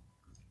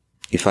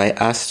 If I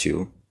asked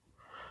you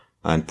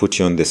and put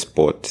you on the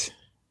spot,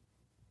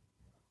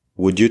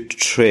 would you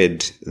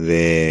trade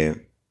the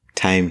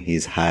time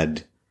he's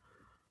had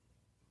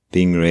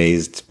being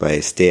raised by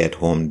a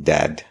stay-at-home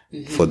dad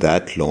for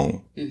that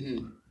long?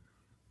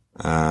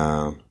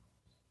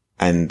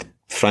 And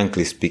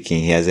frankly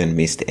speaking, he hasn't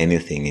missed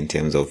anything in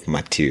terms of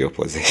material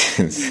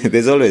possessions.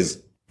 There's always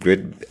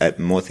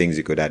more things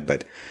you could add,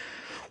 but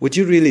would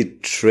you really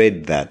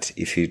trade that,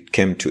 if it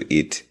came to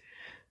it,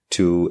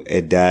 to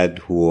a dad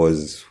who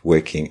was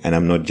working? And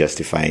I'm not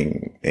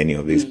justifying any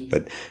of this,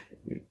 but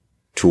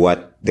to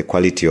what the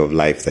quality of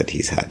life that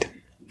he's had?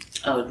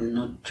 I would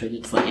not trade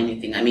it for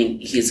anything. I mean,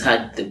 he's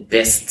had the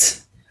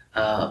best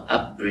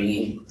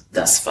upbringing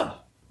thus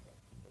far.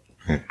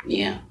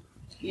 Yeah.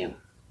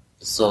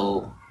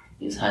 So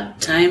he's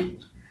had time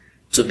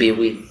to be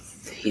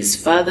with his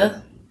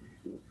father,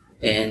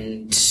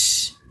 and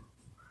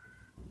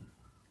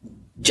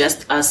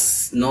just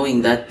us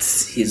knowing that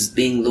he's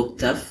being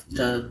looked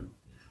after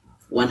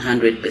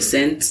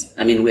 100%.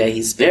 I mean, we are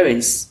his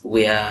parents.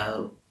 We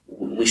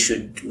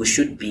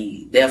should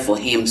be there for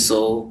him.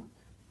 So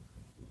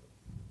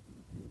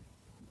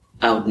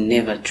I would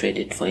never trade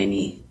it for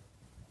any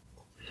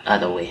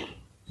other way.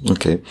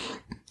 Okay.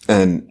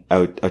 And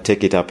I'll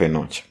take it up a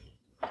notch.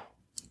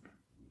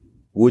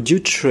 Would you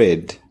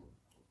trade,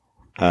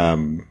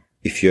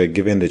 if you are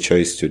given the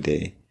choice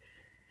today,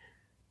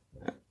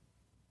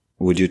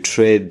 would you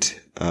trade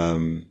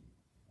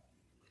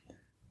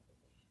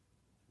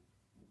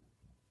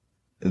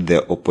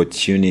the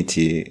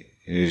opportunity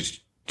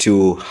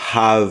to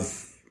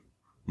have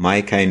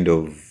my kind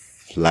of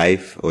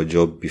life or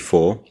job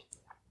before,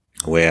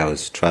 where I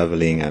was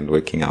traveling and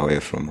working away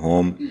from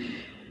home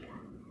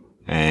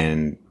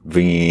and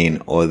bringing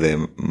in all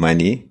the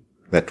money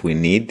that we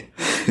need?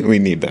 We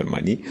need that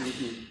money,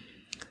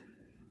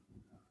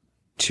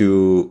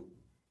 to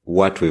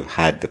what we've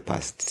had the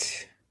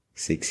past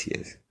 6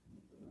 years?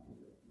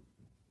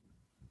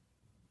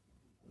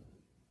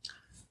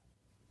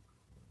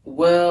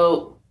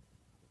 Well,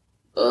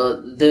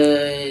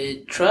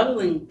 the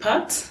traveling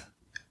part,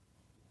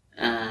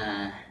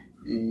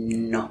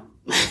 no.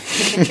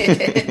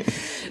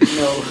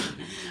 No,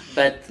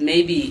 but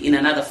maybe in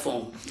another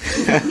form.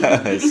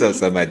 So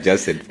some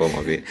adjusted form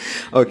of it.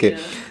 Okay,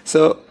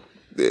 so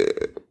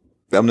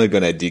I'm not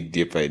going to dig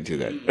deeper into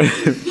that.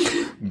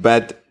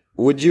 But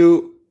would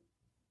you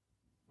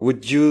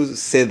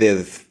say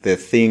the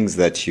things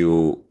that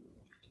you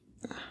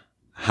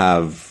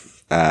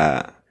have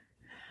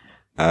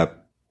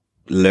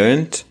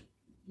learned?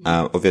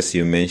 Obviously,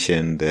 you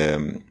mentioned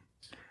the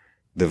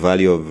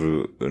value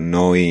of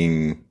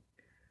knowing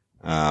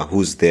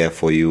who's there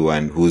for you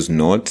and who's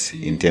not,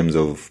 in terms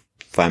of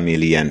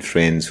family and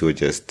friends who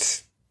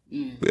just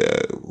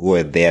who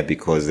are there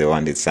because they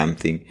wanted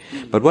something.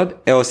 But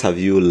what else have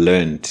you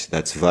learned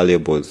that's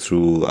valuable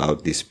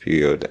throughout this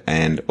period?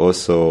 And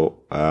also,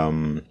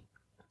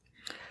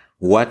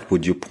 what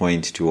would you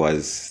point to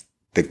as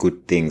the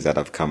good things that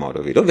have come out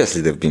of it?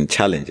 Obviously, there have been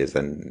challenges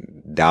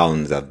and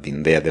downs have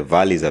been there, the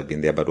valleys have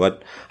been there, but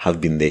what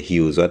have been the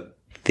hills? What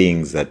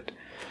things that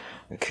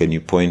can you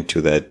point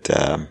to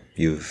that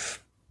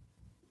you've,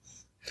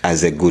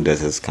 as a good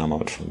as has come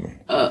out from it?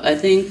 I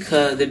think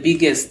the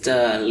biggest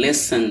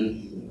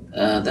lesson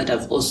that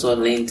I've also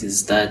learned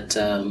is that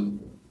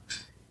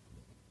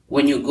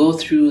when you go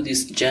through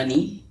this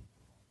journey,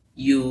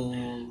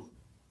 you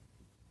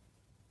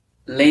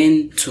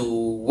learn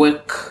to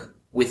work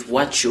with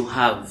what you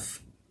have.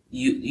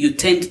 You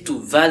tend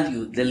to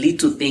value the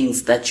little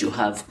things that you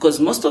have, because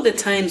most of the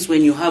times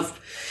when you have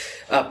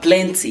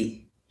plenty,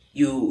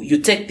 you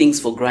take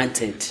things for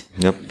granted.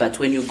 Yep. But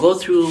when you go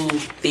through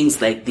things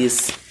like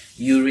this,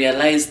 you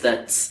realize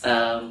that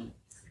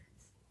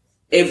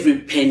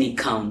every penny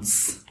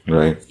counts.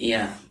 Right.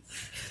 Yeah.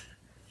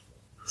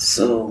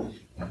 So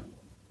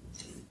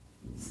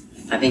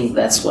I think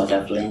that's what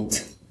I've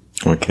learned.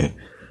 Okay.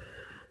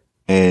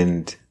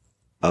 And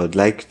I would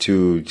like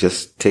to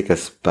just take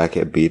us back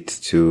a bit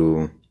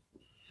to,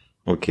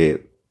 okay,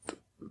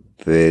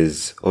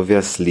 there's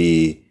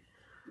obviously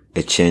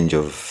a change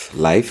of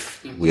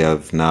life. We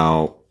have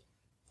now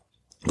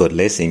got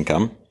less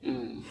income.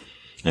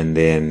 And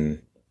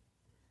then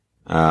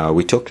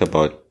we talked a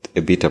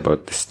bit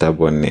about the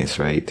stubbornness,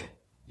 right?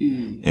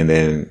 And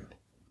then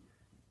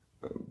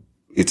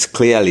it's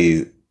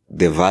clearly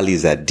the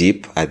valleys are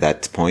deep at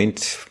that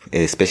point,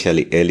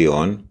 especially early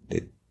on.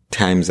 The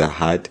times are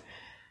hard.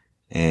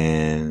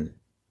 And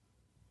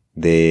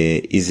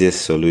the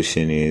easiest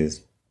solution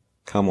is,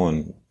 come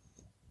on,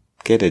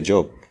 get a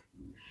job.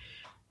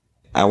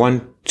 I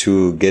want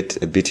to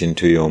get a bit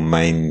into your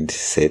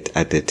mindset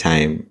at the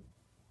time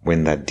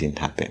when that didn't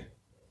happen.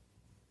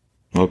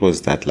 What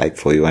was that like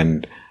for you?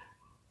 And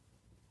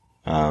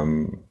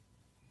how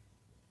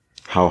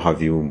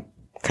have you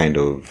kind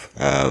of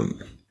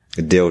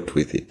dealt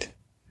with it?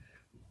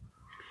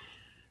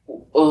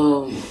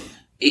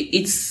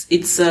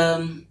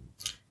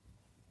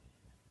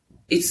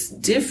 It's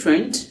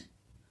different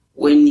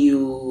when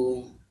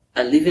you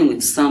are living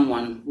with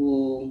someone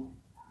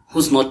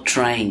who's not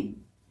trying,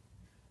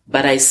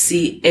 but I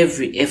see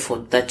every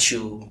effort that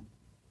you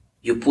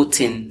put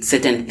in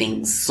certain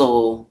things.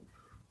 So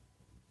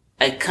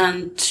I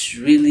can't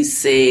really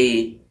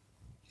say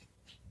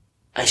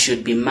I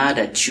should be mad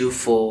at you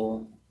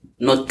for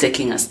not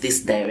taking us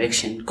this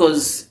direction,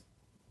 because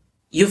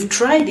you've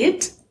tried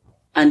it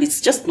and it's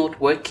just not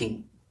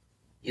working,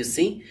 you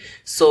see?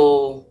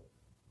 So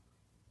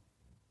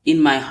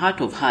in my heart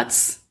of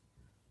hearts,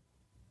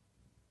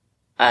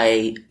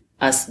 I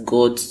ask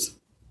God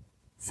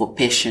for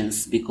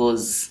patience,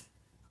 because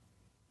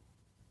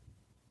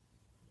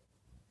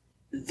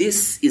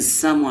this is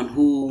someone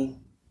who's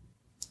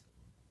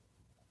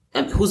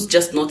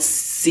just not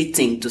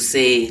sitting to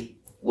say,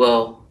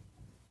 well,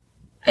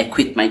 I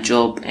quit my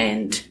job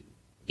and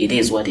it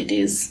is what it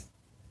is.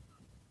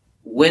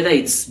 Whether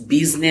it's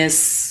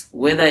business,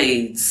 whether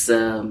it's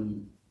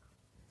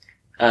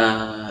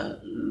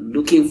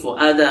looking for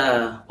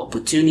other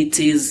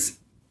opportunities,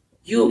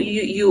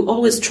 you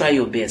always try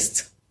your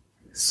best.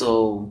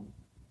 So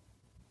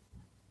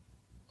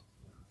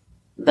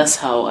that's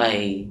how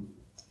I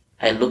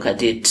look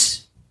at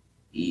it.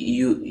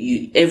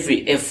 You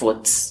every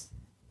effort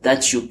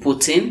that you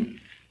put in,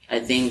 I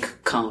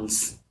think,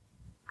 counts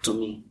to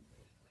me.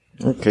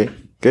 Okay,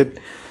 good.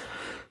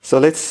 So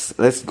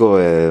let's go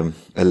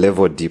a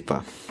level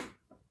deeper.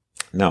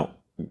 Now,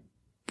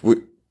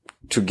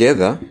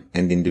 together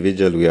and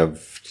individually, we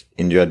have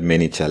endured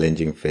many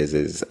challenging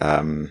phases.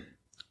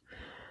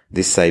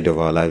 This side of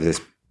our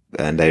lives,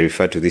 and I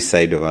refer to this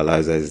side of our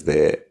lives as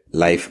the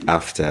life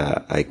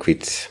after I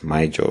quit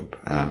my job,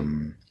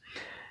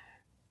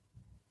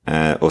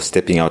 or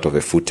stepping out of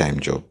a full-time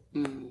job.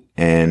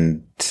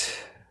 And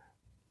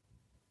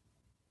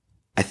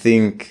I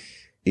think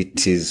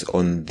it is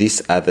on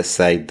this other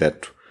side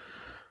that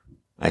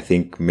I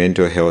think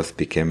mental health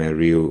became a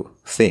real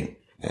thing,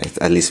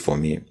 at least for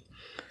me.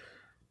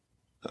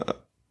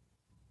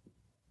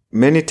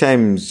 Many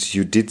times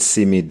you did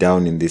see me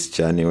down in this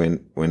journey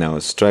when I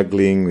was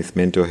struggling with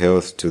mental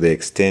health, to the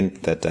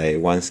extent that I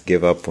once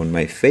gave up on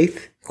my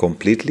faith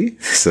completely.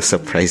 It's a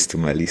surprise to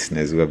my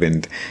listeners who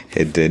haven't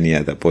heard any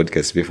other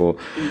podcast before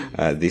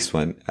this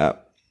one,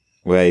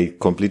 where I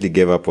completely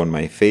gave up on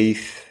my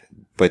faith.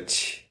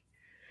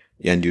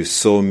 And you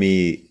saw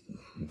me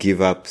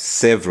give up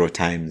several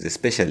times,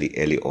 especially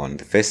early on.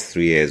 The first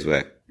 3 years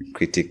were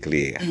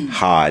critically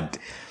hard.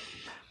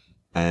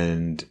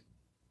 And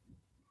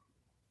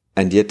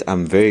yet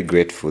I'm very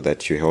grateful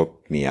that you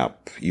helped me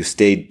up. You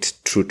stayed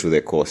true to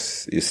the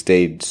course. You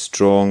stayed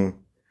strong.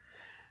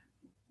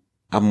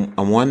 I'm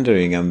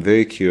wondering, I'm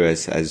very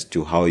curious as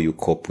to how you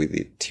cope with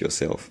it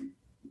yourself.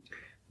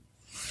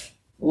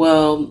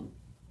 Well,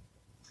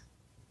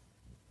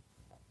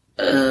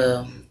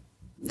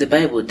 the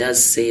Bible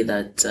does say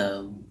that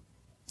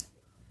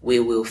we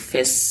will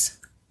face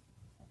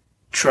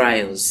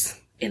trials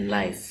in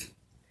life.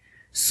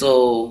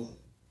 So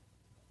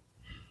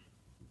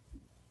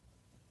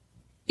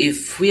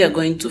if we are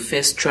going to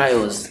face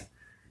trials,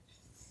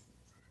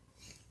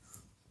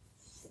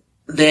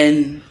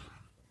 then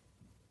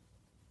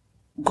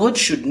God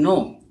should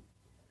know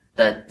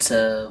that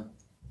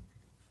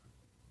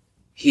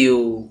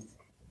He'll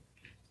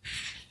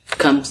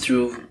come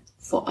through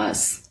for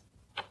us.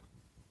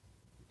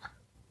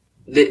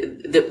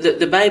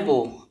 The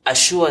Bible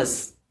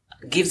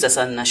gives us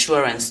an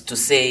assurance to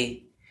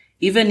say,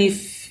 even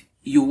if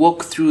you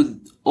walk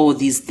through all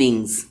these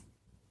things,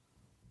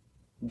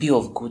 be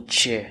of good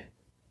cheer.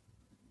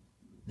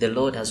 The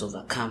Lord has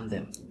overcome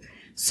them.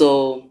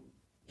 So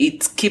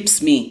it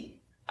keeps me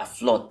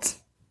afloat,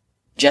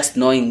 just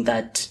knowing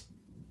that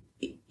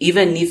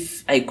even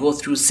if I go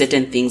through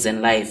certain things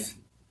in life,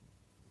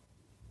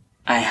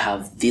 I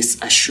have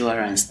this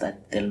assurance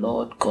that the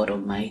Lord God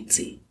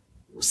Almighty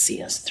will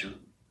see us through.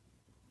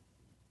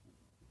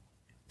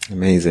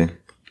 Amazing.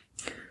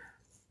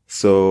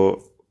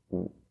 So,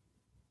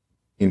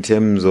 in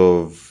terms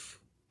of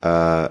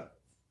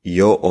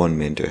your own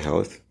mental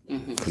health,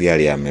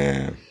 clearly I'm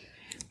a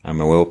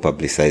well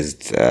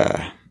publicized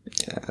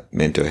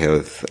mental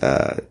health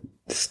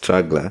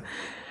struggler.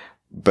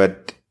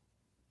 But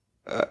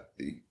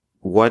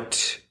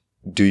what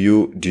do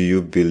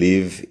you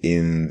believe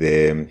in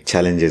the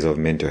challenges of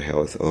mental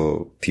health,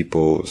 or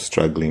people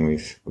struggling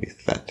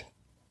with that?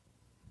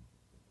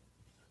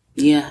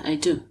 Yeah, I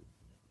do.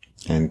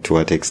 And to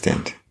what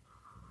extent?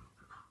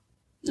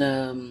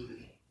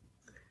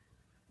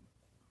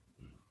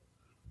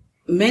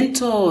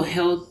 Mental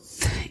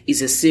health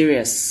is a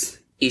serious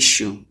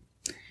issue,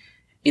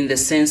 in the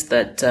sense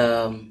that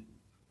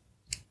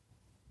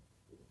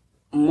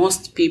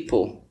most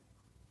people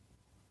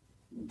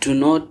do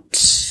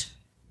not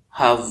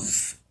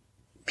have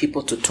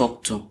people to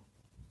talk to,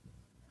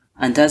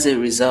 and as a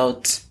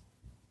result,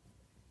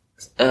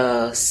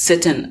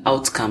 certain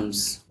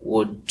outcomes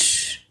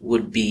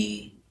would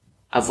be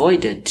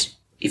avoided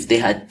if they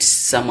had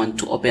someone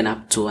to open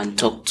up to and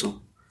talk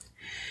to.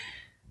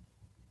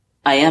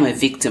 I am a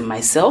victim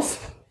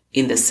myself,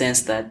 in the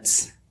sense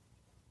that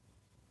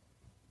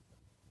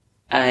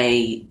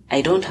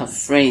I don't have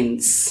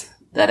friends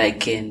that I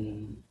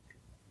can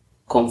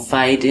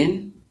confide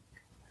in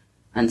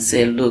and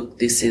say, look,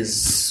 this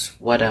is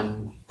what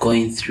I'm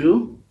going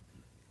through.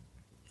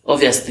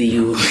 Obviously,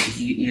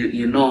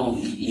 you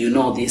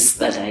know this,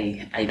 that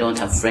I don't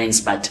have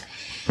friends, but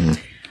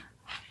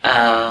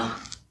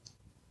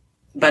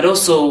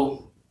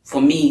also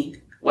for me,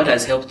 what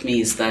has helped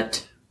me is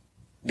that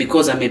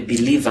because I'm a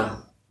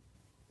believer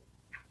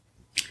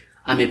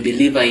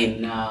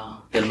in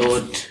the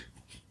Lord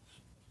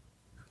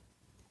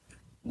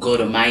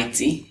God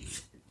Almighty.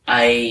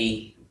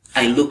 I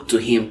look to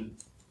Him,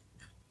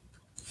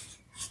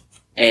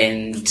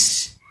 and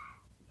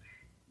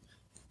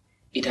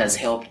it has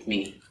helped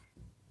me.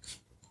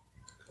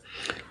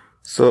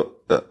 So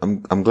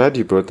I'm glad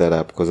you brought that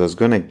up, because I was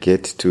going to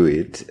get to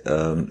it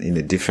in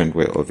a different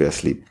way,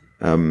 obviously.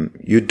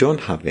 You don't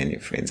have any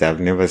friends.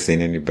 I've never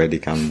seen anybody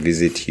come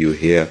visit you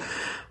here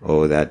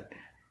or that.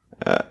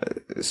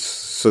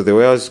 So the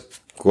way I was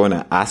going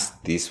to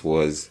ask this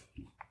was,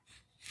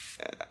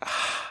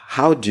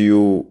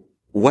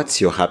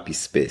 what's your happy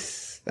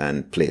space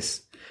and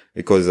place?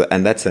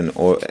 And that's a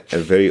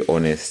very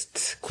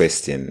honest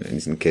question,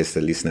 in case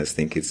the listeners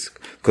think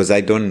because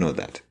I don't know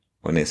that,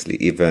 honestly.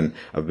 Even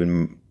I've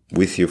been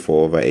with you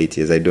for over 8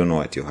 years, I don't know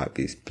what your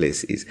happy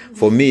place is.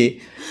 For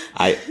me,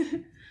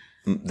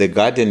 the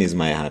garden is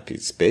my happy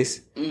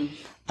space.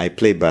 I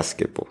play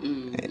basketball.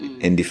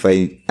 And if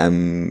I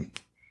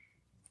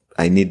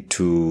need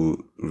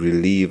to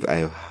relieve,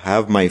 I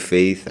have my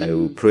faith, I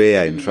will pray,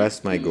 I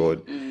trust my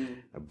God.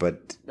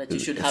 But you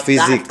should have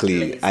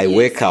physically, I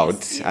work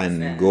out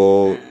and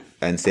go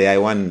and say, I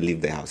want to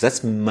leave the house.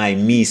 That's my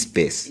me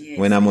space.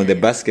 When I'm on the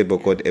basketball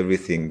court,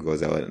 everything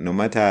goes out. No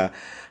matter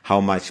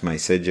how much my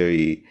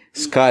surgery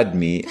scarred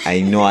me,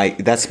 I know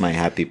that's my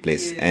happy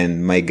place.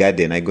 And my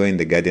garden, I go in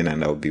the garden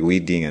and I'll be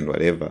weeding and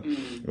whatever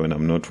when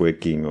I'm not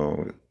working.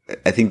 Or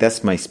I think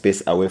that's my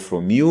space away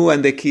from you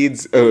and the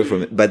kids.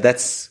 But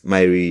that's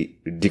my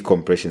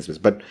decompression space.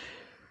 But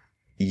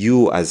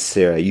you, as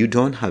Serah, you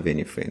don't have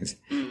any friends.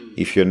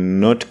 If you're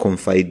not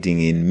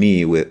confiding in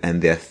me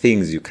and there are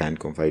things you can't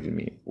confide in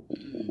me,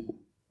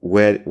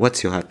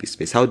 what's your happy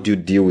space? How do you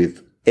deal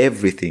with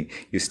everything?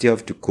 You still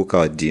have to cook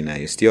our dinner.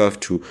 You still have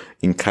to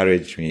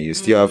encourage me. You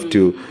still have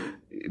to,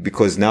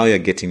 because now you're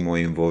getting more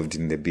involved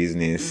in the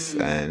business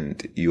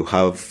and you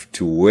have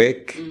to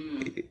work.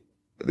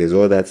 There's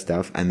all that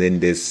stuff. And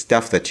then there's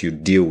stuff that you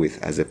deal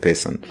with as a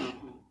person.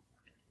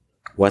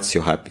 What's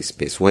your happy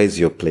space? Where is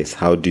your place?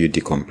 How do you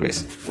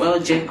decompress? Well,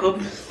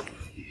 Jacob,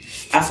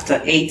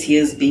 after 8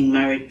 years being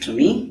married to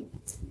me,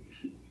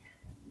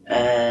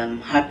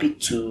 I'm happy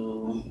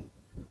to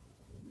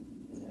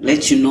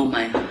let you know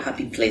my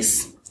happy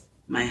place.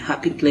 My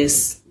happy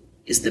place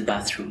is the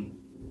bathroom.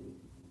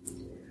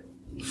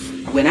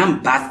 When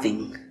I'm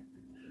bathing,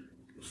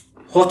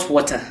 hot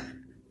water,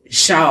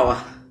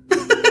 shower,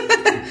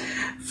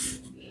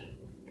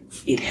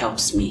 it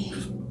helps me.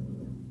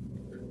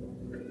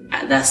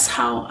 And that's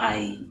how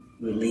I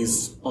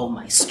release all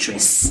my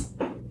stress.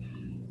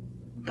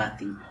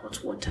 Bathing,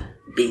 hot water,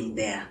 being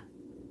there,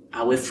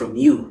 away from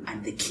you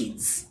and the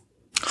kids.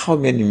 How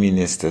many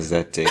minutes does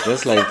that take?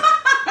 That's like...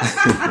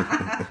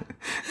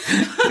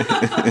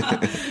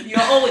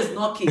 You're always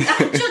knocking.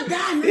 Aren't you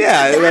done?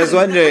 Yeah, I was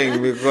wondering,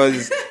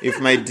 because if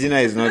my dinner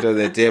is not on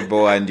the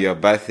table and you're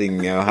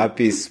bathing, your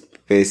happy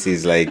space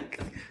is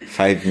like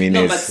 5 minutes.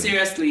 No, but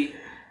seriously,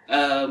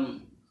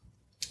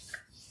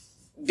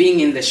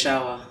 being in the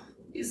shower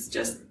is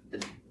just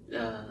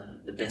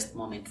the best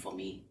moment for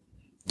me.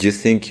 Do you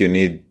think you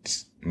need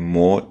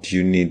more? Do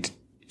you need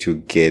to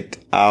get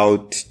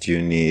out? Do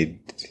you need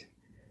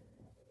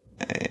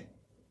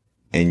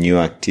a new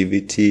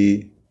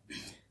activity?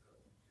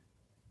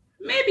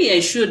 Maybe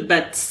I should,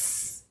 but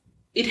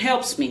it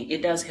helps me.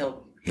 It does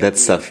help.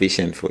 That's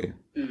sufficient for you.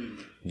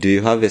 Do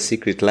you have a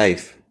secret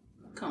life?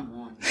 Come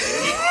on.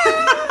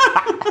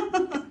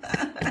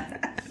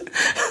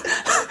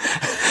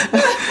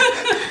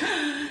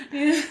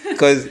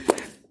 Because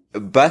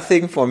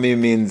bathing for me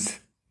means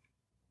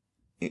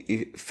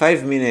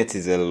 5 minutes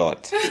is a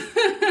lot.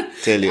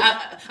 Tell you.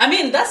 I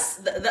mean,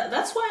 that's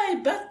why I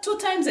bath 2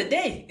 times a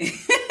day.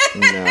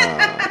 No,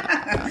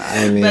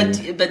 I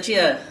mean, but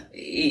yeah,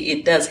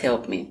 it does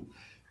help me.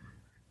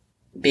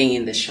 Being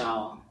in the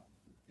shower.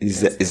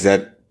 Is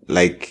that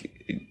like?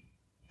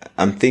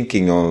 I'm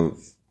thinking of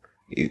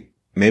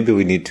maybe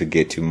we need to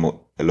get you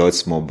a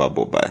lot more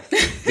bubble bath,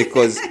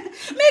 because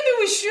maybe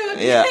we should.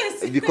 Yeah,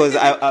 yes. because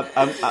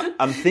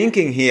I'm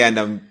thinking here, and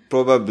I'm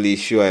probably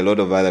sure a lot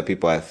of other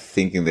people are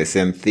thinking the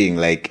same thing.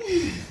 Like,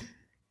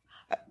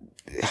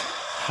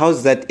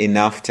 how's that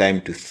enough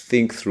time to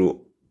think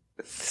through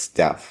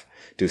stuff,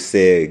 to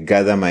say,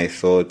 gather my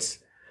thoughts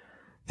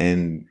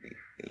and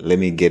let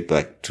me get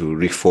back to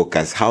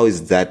refocus? How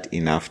is that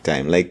enough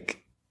time?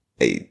 Like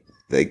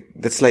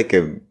that's like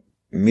a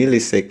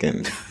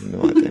millisecond. You know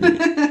what I mean?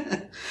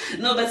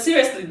 No, but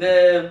seriously,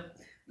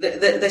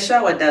 the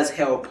shower does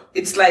help.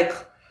 It's like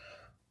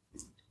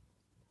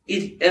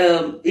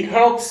it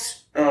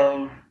helps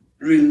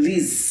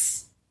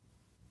release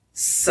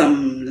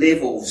some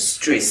level of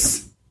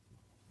stress,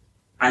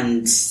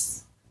 and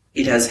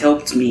it has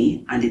helped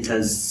me, and it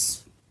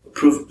has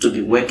proved to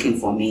be working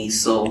for me,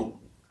 so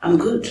I'm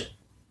good.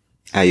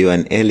 Are you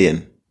an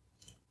alien?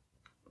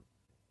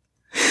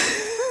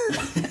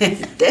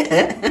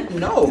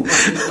 No,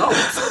 I'm not.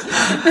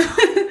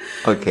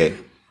 Okay.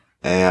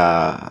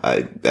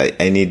 I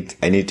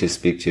need to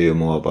speak to you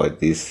more about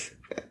this.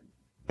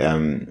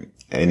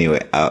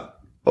 Anyway,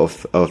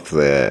 off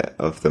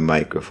the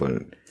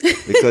microphone,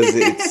 because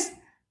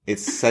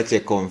it's such a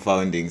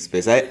confounding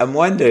space. I'm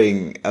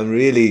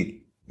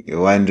really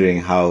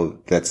wondering how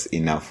that's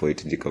enough for you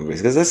to decompress,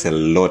 because that's a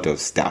lot of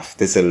stuff.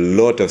 There's a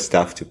lot of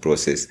stuff to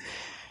process.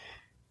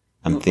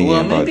 I'm thinking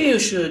about. Maybe you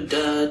should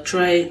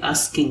try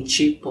asking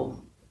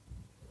Chipo.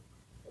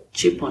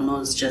 Chipo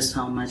knows just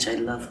how much I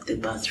love the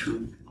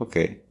bathroom.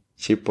 Okay.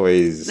 Chipo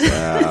is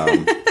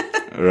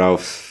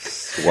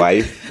Ralph's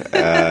wife.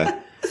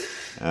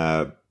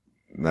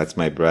 That's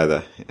my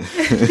brother.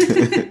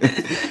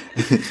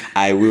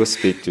 I will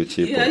speak to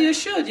Chipo. Yeah, you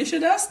should. You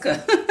should ask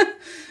her.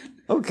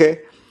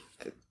 Okay.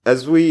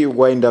 As we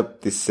wind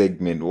up this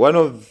segment, one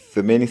of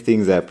the many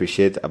things I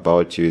appreciate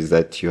about you is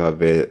that you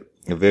have a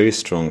very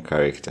strong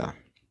character.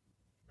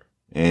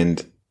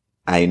 And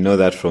I know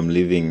that from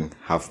living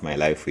half my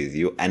life with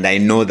you. And I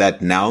know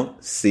that now,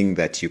 seeing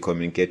that you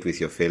communicate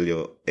with your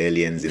fellow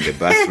aliens in the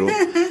bathroom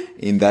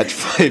in that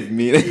 5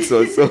 minutes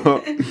or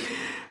so.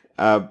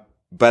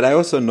 But I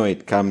also know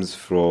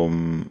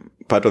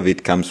part of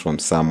it comes from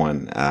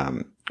someone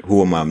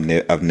whom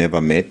I've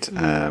never met,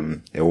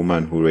 a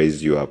woman who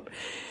raised you up.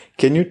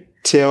 Can you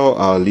tell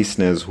our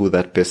listeners who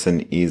that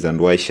person is and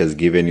why she has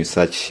given you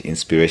such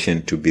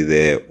inspiration to be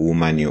the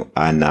woman you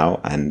are now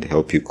and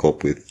help you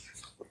cope with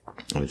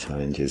the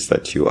challenges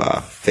that you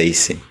are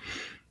facing?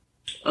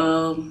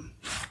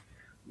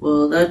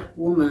 Well, that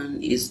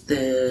woman is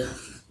the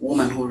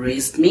woman who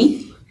raised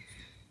me.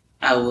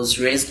 I was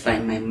raised by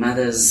my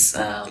mother's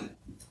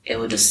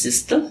elder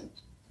sister,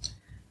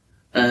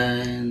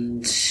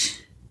 and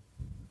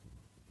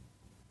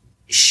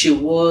she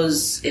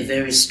was a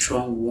very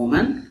strong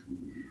woman.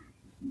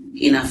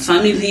 In her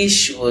family,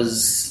 she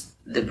was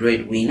the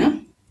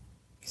breadwinner,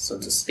 so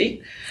to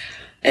speak.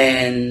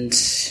 And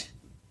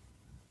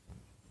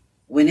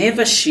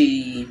whenever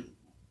she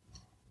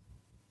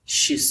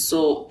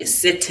saw a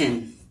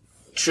certain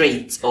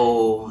trait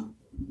or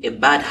a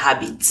bad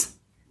habit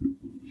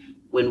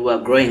when we were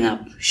growing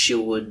up, she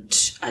would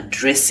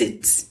address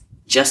it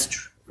just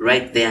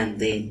right there and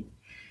then.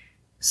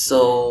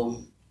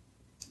 So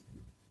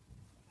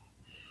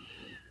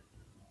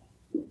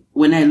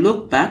when I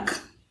look back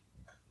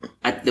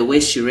at the way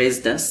she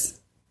raised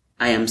us,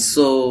 I am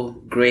so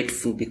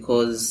grateful,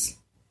 because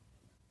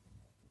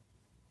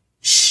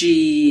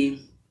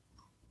she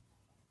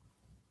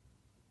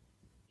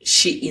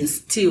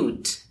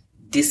instilled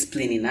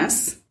discipline in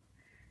us,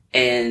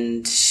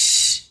 and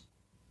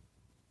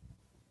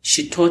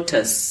she taught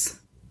us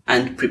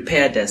and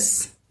prepared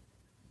us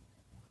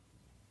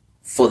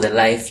for the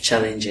life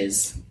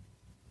challenges.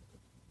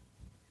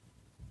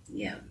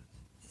 Yeah.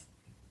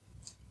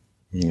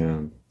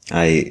 Yeah.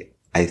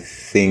 I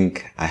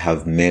think I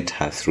have met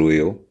her through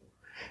you,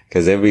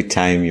 because every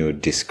time you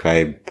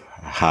describe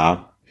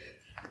her,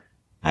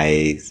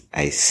 I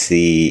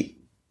see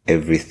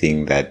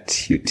everything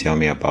that you tell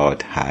me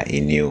about her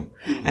in you,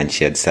 and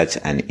she had such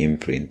an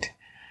imprint.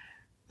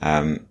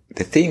 The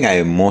thing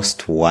I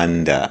most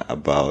wonder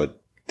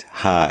about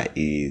her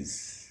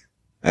is,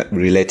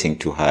 relating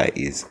to her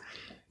is,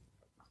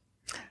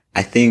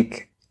 I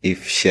think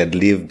if she had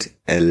lived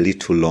a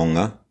little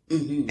longer,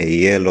 a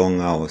year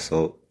longer or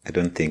so, I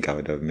don't think I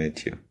would have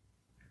met you.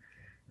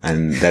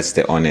 And that's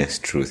the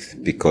honest truth,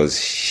 because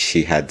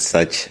she had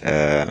such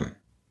a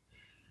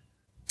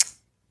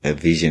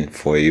vision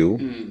for you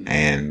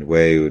and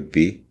where you would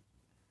be.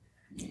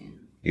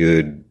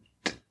 You'd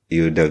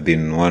have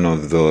been one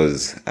of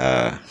those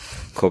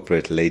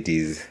corporate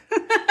ladies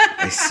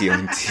I see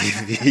on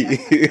TV.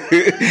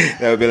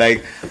 They'll be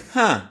like,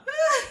 I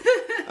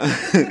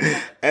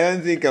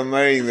don't think I'm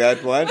marrying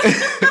that one.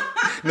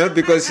 Not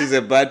because she's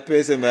a bad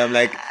person, but I'm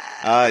like,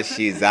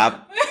 she's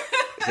up.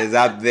 She's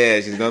up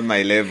there. She's not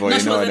my level. No,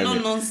 you she know was what a I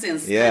mean?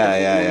 no-nonsense.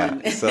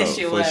 Yeah. So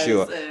She for was,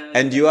 sure.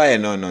 And you are a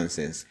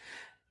no-nonsense.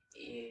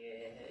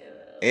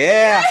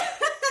 Yeah.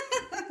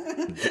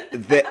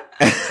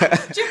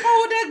 Chipo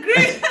would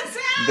agree.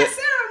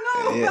 Serah,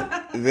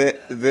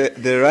 no.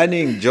 The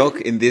running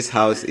joke in this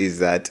house is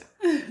that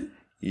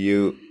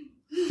you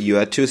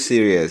are too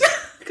serious.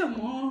 Come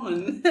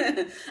on.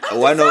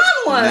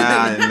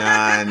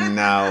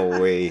 No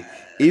way.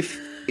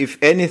 If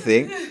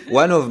anything,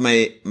 one of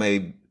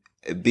my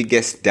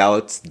biggest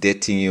doubts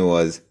dating you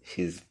was,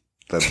 she's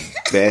the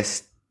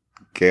best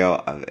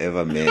girl I've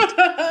ever met.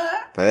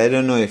 But I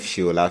don't know if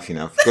she will laugh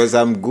enough, because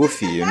I'm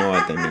goofy, you know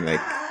what I mean?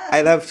 Like,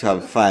 I love to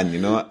have fun, you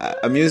know.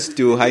 I'm used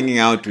to hanging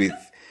out with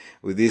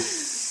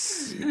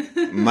this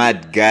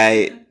mad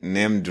guy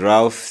named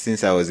Ralph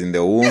since I was in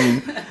the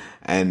womb,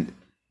 and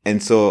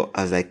so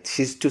I was like,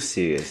 she's too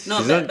serious.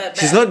 No,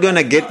 she's not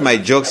gonna get my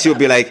jokes. She'll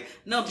be like,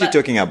 No, What are you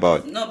talking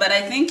about? No, but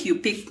I think you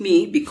picked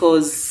me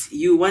because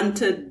you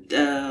wanted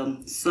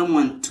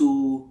someone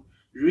to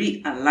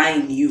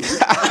realign you.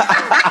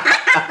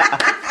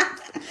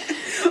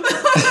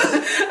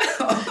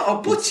 Or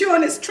put you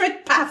on a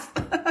straight path.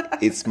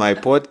 It's my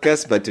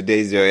podcast, but today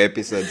is your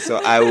episode, so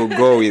I will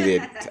go with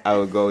it.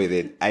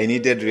 I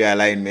needed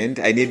realignment.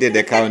 I needed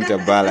a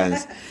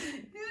counterbalance,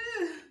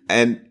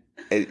 and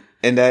I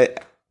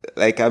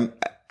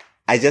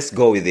just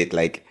go with it.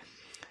 Like,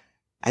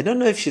 I don't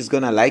know if she's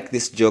gonna like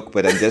this joke,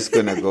 but I'm just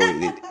gonna go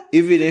with it,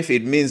 even if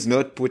it means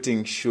not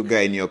putting sugar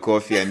in your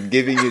coffee and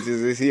giving you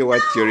to see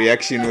what your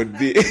reaction would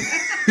be.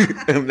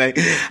 I'm like,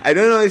 I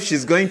don't know if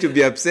she's going to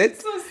be upset,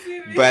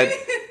 but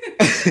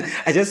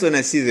I just want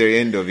to see the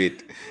end of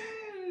it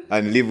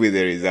and live with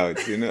the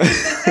results,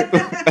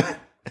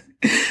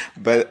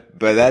 but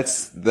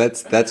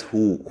that's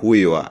who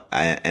you are.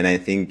 And I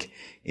think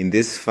in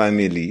this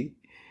family,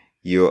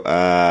 you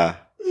are,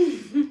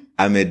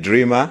 I'm a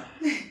dreamer,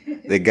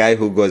 the guy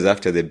who goes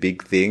after the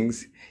big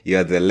things. You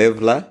are the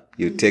leveler.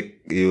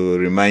 You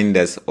remind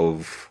us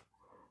of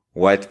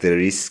what the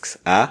risks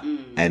are.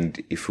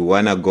 And if we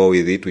want to go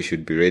with it, we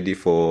should be ready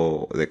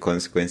for the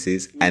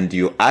consequences. And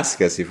you ask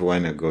us if we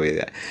want to go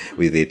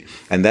with it.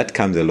 And that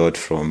comes a lot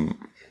from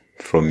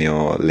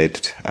your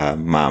late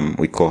mom.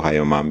 We call her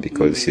your mom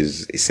because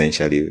she's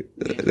essentially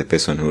the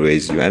person who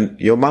raised you. And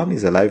your mom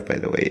is alive, by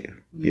the way,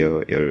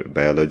 your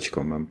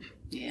biological mom.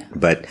 Yeah.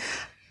 But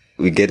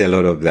we get a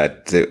lot of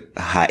that,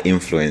 her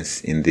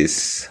influence in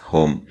this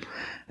home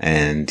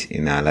and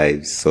in our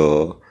lives.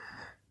 So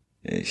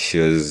she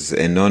was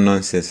a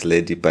no-nonsense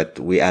lady, but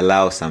we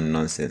allow some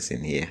nonsense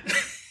in here.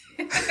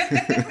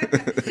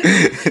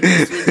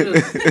 Yes, we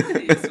do.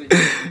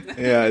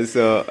 Yeah,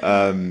 so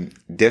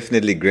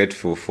definitely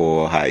grateful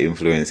for her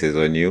influences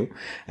on you.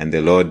 And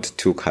the Lord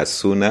took her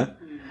sooner.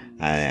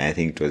 I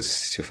think it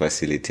was to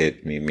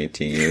facilitate me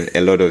meeting you.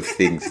 A lot of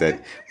things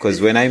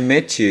because when I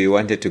met you, you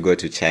wanted to go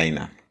to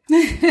China.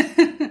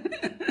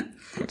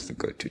 To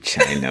go to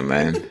China,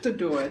 man. To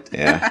do it.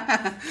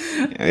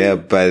 Yeah,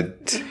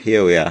 but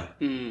here we are.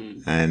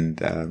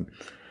 And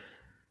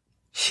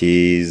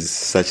she's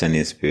such an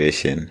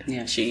inspiration.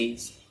 Yeah, she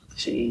is.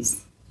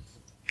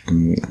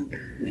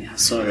 Yeah,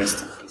 so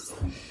rest in peace.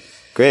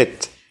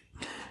 Great.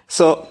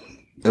 So,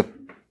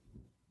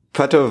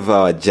 part of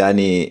our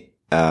journey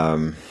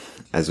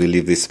as we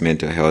leave this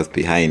mental health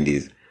behind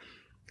is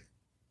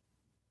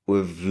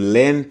we've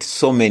learned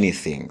so many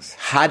things,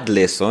 hard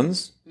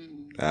lessons,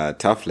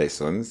 tough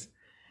lessons,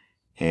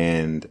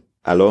 and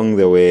along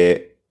the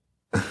way,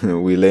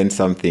 we learned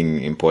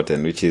something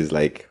important, which is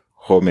like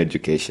home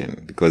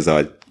education, because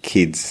our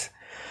kids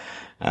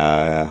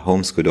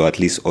homeschooled, or at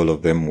least all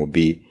of them will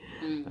be.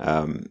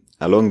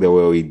 Along the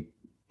way, we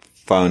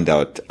found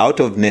out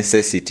of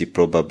necessity,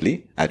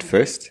 probably at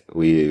first,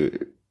 we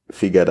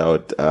figured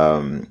out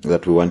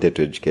that we wanted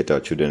to educate our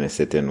children a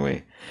certain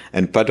way.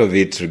 And part of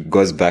it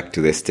goes back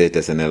to the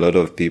status, and a lot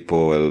of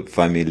people,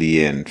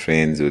 family and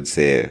friends would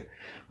say,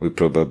 we're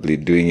probably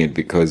doing it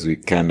because we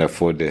can't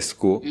afford the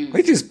school,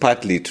 which is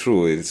partly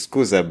true.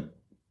 Schools are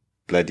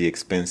bloody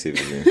expensive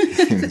in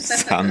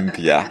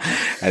Zambia,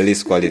 at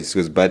least quality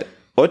schools. But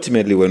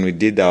ultimately, when we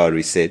did our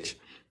research,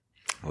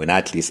 when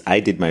at least I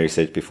did my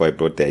research before I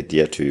brought the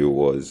idea to you,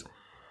 was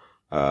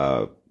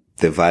the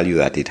value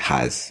that it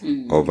has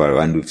over,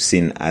 and we've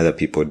seen other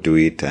people do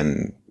it,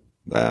 and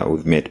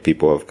we've met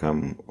people who have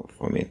come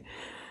from it.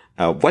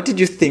 What did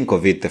you think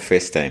of it the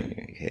first time?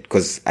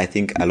 Because I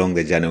think along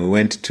the journey, we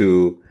went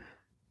to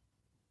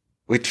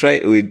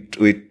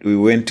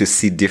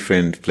see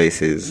different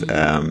places.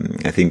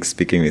 I think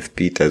speaking with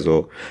Pete as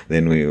well.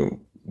 Then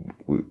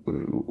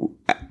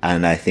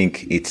and I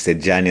think it's a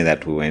journey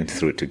that we went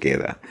through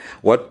together.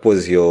 What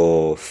was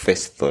your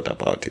first thought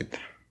about it?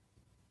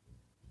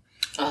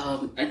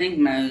 I think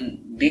my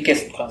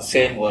biggest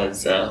concern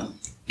was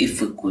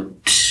if we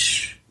could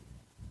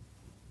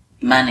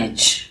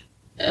manage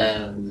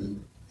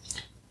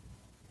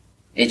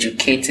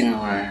educating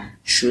our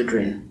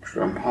children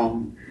from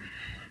home,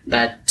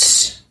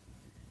 but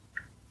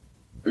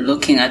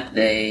looking at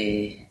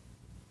the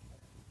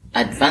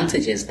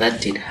advantages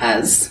that it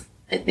has,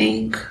 I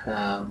think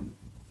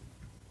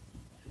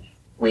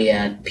we are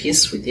at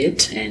peace with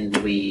it, and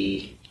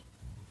we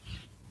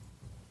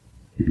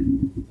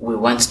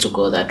want to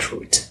go that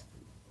route.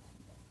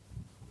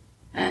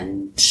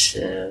 And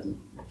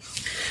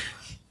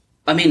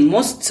I mean,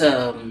 most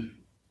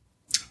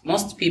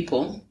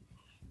people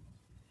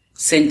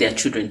send their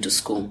children to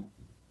school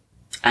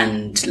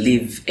and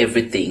leave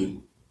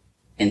everything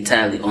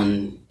entirely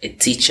on a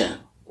teacher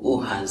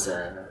who has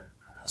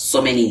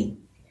so many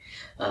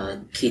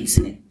kids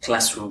in a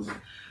classroom.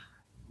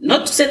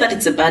 Not to say that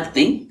it's a bad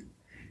thing.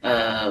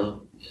 I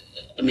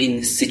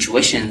mean,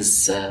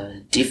 situations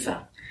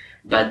differ.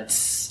 But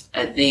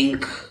I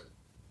think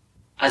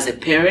as a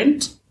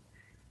parent,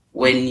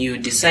 when you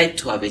decide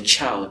to have a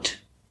child,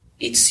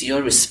 it's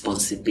your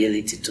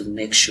responsibility to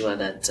make sure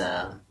that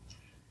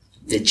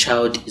the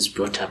child is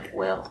brought up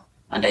well.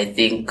 And I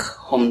think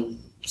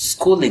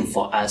homeschooling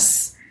for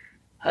us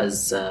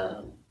has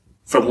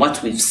from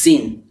what we've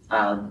seen,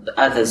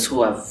 others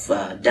who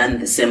have done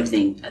the same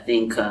thing, I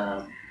think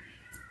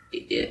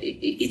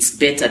it's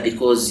better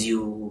because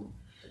you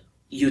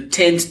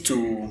tend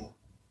to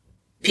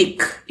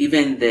pick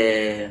even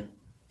the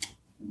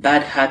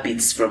bad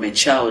habits from a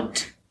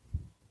child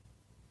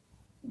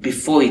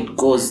before it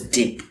goes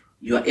deep.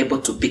 You are able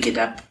to pick it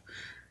up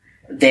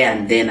there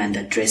and then and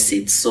address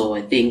it. So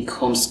I think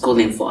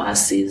homeschooling for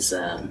us is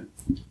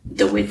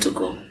the way to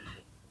go.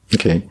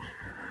 Okay.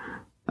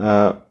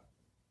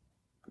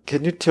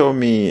 Can you tell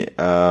me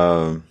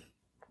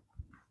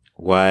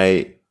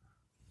why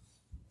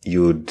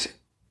you'd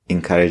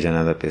encourage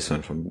another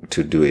person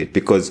to do it?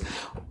 Because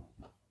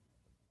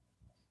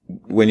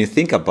when you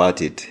think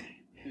about it,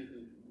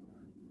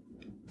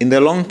 in the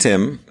long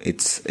term,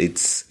 it's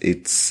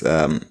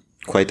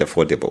quite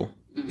affordable.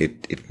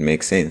 It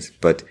makes sense,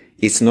 but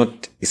it's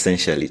not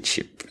essentially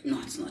cheap. No,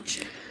 it's not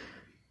cheap.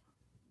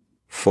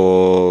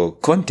 For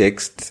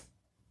context,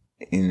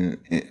 in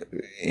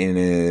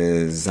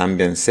a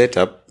Zambian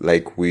setup,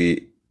 like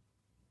we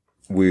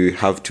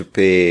have to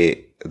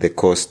pay the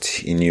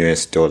cost in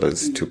US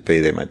dollars to pay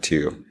the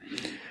material.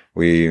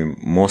 We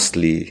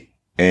mostly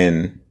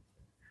earn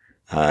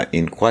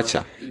in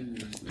kwacha,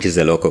 which is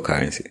the local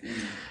currency,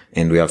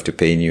 and we have to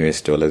pay in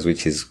US dollars,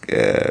 which is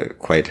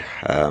quite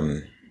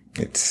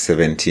it's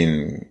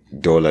 $17,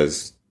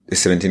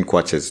 17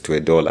 kwachas to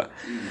 $1.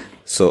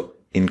 So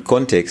in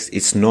context,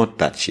 it's not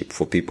that cheap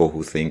for people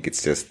who think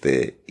it's just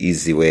the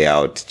easy way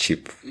out,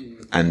 cheap.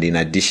 And in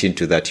addition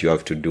to that, you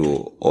have to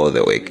do all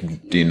the work.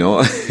 Do you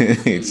know?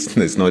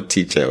 There's no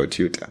teacher or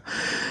tutor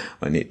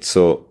on it.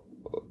 So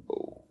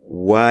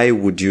why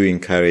would you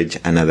encourage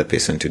another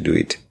person to do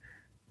it?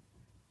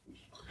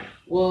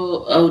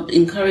 Well, I would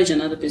encourage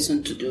another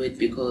person to do it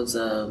because,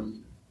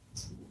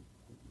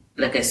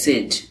 like I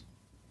said,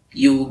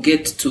 you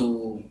get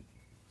to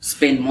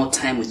spend more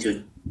time with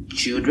your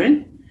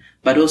children,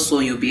 but also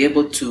you'll be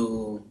able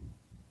to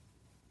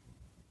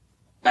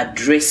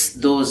address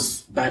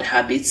those bad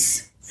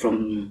habits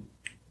from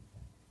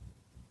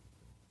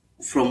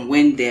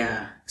when they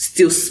are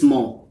still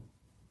small,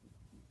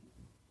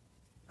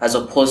 as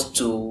opposed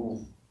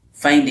to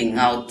finding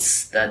out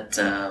that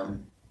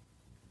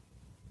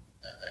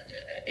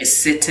a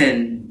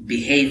certain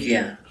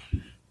behavior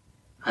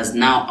has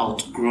now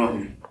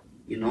outgrown,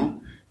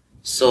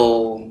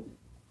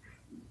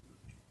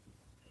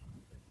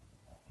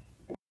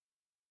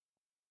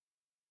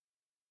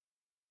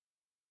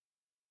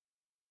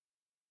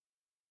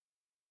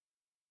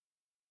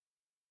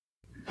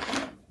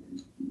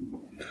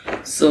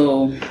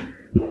 So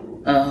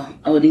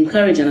I would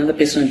encourage another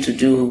person to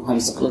do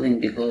homeschooling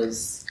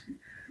because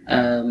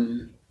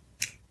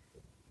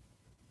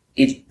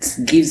it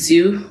gives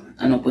you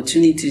an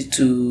opportunity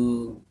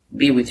to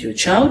be with your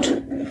child,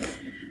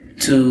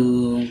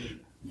 to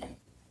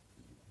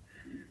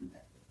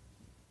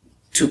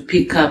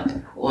pick up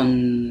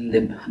on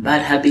the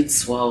bad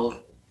habits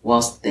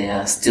whilst they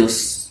are still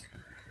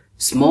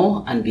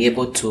small and be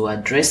able to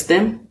address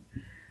them,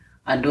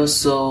 and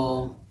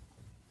also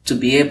to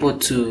be able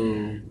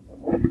to,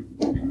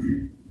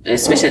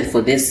 especially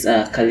for this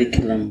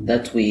curriculum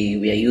that we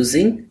are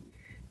using,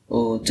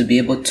 or to be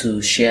able to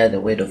share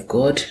the word of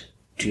God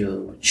to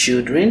your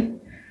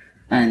children,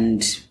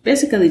 and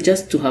basically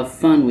just to have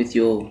fun with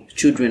your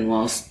children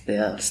whilst they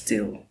are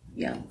still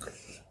young.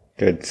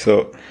 Good.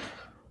 So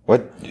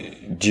what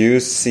do you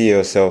see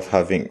yourself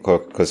having,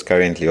 because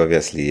currently,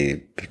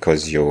 obviously,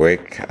 because you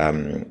work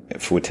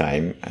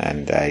full-time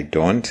and I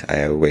don't,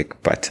 I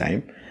work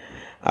part-time.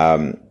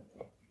 I'm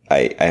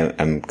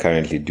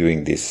currently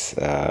doing this,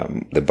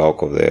 the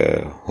bulk of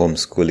the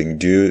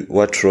homeschooling.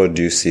 What role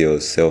do you see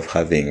yourself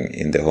having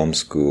in the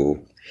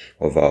homeschool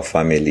of our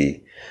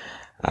family?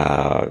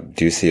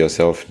 Do you see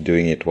yourself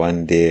doing it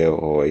one day,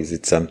 or is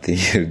it something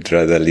you'd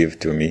rather leave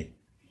to me?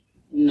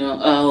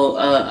 No,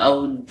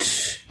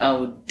 I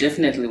would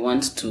definitely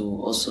want to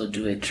also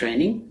do a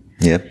training.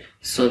 Yeah.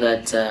 So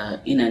that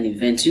in an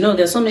event,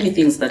 there's so many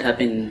things that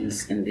happen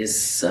in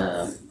this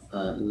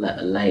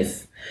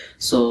life.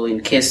 So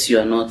in case you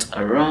are not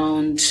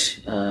around,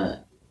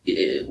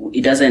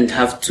 it doesn't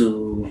have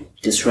to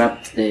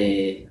disrupt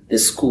the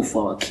school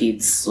for our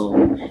kids. So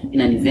in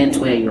an event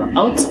where you are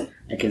out,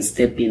 I can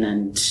step in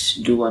and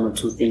do one or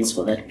two things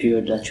for that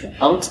period that you're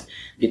out,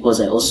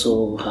 because I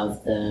also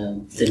have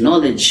the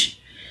knowledge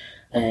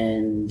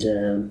and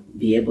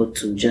be able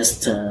to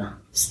just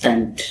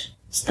stand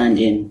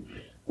in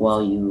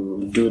while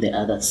you do the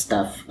other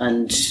stuff.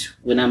 And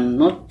when I'm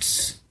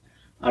not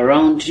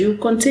around, you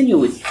continue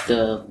with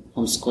the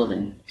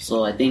homeschooling.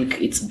 So I think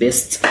it's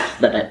best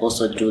that I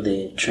also do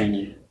the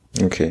training.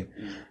 Okay.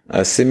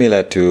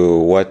 Similar to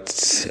what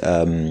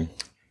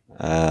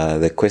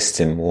the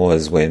question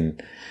was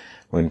when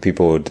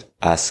people would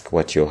ask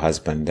what your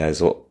husband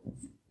does,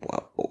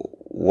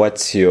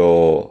 what's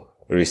your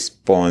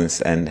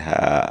response and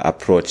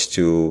approach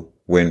to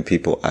when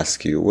people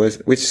ask you,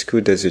 which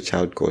school does your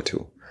child go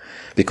to?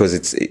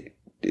 Because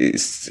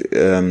it's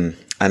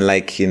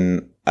unlike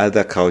in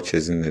other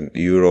cultures in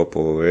Europe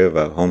or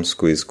wherever,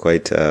 homeschool is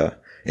quite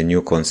a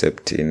new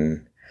concept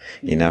in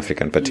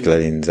Africa, and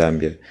particularly in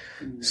Zambia.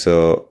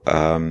 So,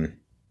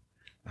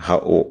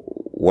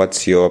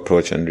 what's your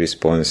approach and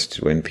response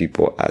to when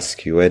people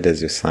ask you, where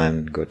does your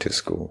son go to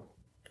school?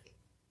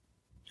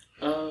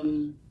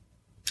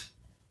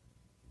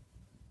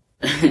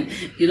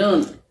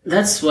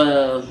 That's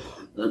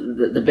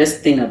the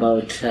best thing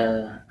about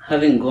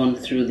having gone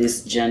through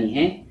this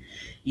journey.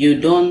 You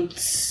don't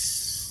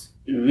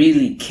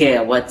really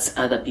care what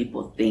other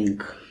people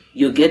think.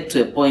 You get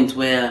to a point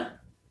where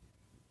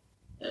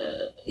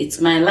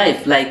it's my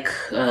life. Like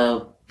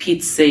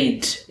Pete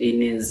said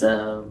in his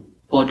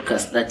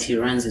podcast that he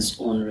runs his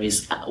own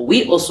race.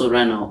 We also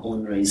run our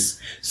own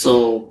race.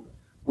 So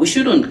we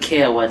shouldn't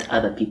care what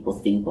other people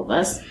think of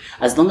us,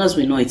 as long as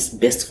we know it's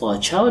best for our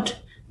child,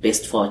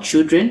 best for our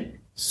children.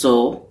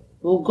 So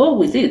we'll go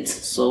with it.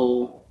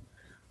 So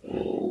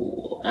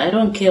I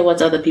don't care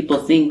what other people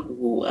think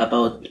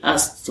about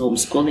us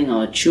homeschooling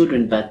our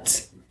children,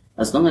 but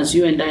as long as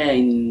you and I are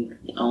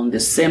on the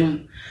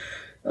same,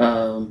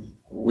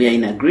 we are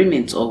in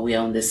agreement, or we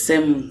are on the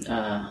same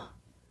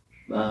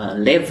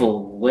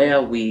level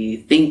where we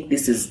think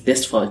this is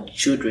best for our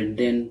children,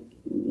 then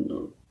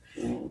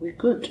we're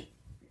good.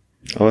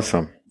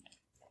 Awesome.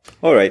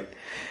 All right.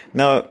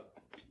 Now,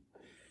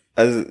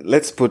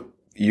 let's put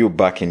you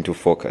back into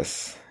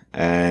focus.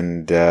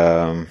 And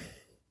I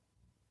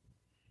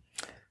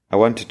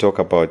want to talk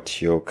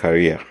about your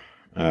career.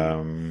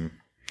 And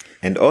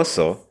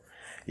also,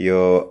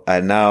 you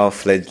are now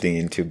fledgling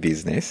into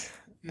business.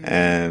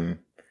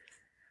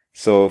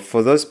 So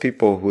for those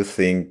people who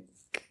think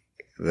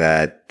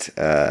that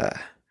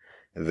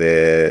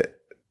this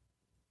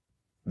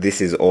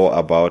is all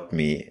about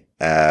me,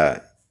 I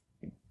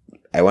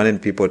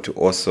wanted people to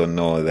also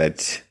know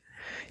that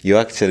you're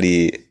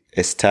actually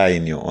a star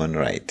in your own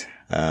right.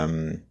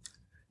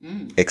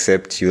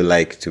 Except you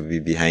like to be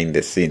behind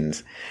the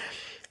scenes.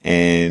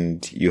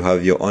 And you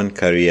have your own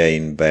career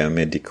in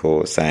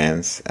biomedical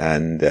science,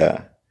 and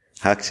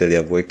actually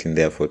I've worked in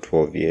there for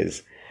 12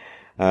 years.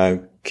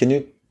 Can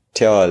you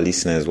tell our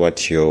listeners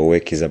what your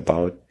work is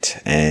about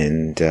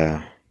and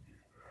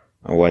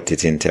what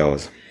it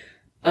entails?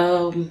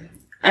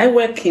 I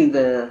work in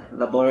the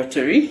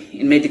laboratory,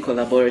 in medical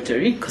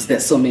laboratory, because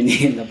there's so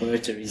many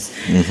laboratories.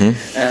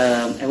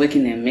 I work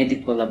in a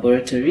medical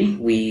laboratory.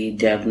 We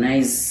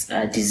diagnose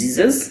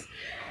diseases.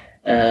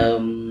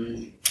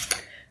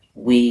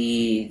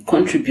 We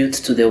contribute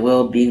to the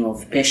well-being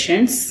of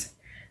patients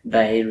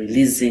by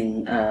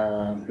releasing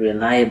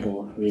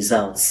reliable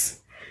results.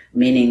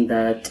 Meaning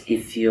that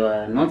if you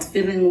are not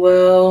feeling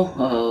well,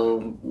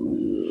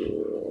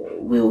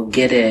 we'll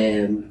get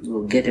a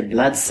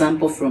blood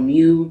sample from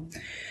you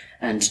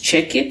and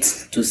check it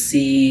to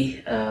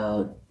see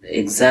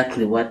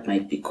exactly what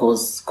might be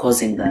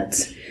causing that.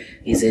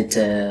 Is it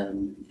a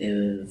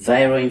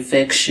viral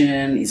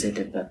infection? Is it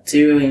a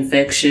bacterial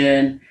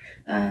infection?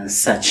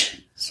 Such.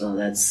 So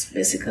that's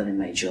basically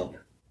my job.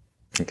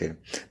 Okay.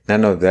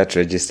 None of that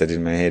registered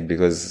in my head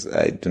because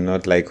I do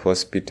not like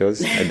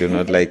hospitals. I do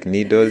not like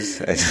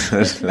needles. I do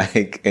not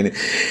like any.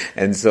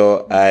 And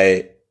so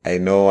I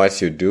know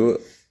what you do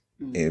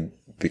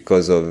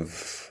because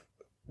of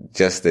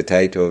just the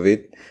title of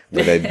it,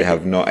 but I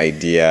have no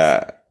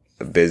idea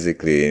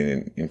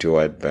basically into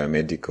what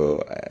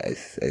biomedical. I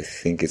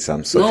think it's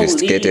some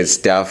sophisticated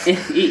stuff.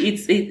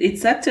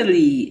 It's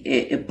actually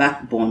a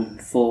backbone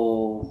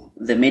for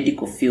the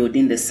medical field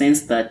in the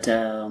sense that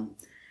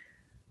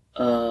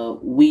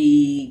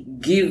we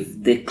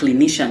give the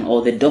clinician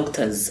or the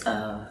doctors,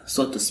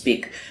 so to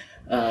speak,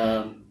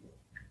 the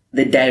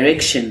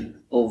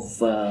direction of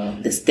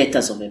the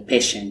status of a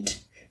patient.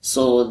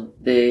 So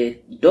the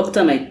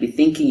doctor might be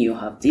thinking you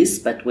have this,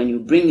 but when you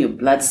bring your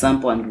blood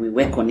sample and we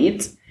work on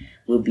it,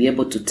 we'll be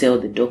able to tell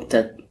the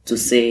doctor to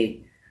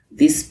say,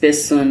 this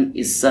person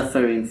is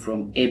suffering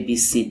from A, B,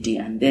 C, D,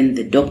 and then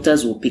the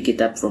doctors will pick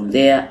it up from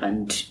there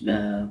and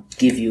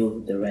give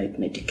you the right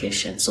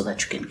medication so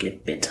that you can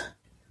get better.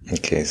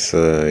 Okay,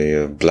 so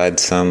your blood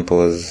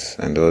samples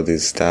and all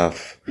this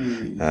stuff,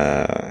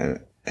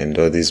 and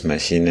all this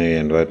machinery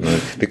and whatnot.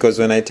 Because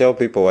when I tell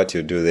people what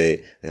you do,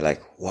 they're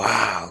like,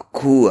 wow,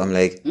 cool. I'm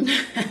like,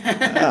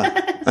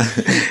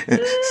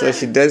 So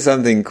she does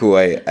something cool.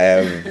 I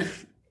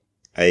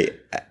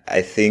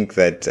think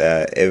that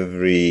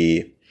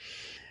every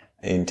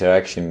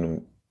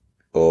interaction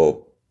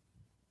or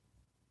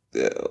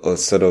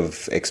sort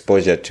of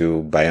exposure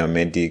to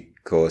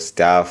biomedical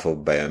stuff or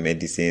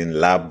biomedicine,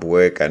 lab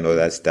work and all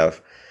that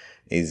stuff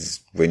is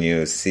when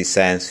you see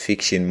science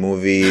fiction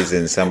movies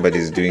and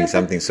somebody's doing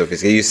something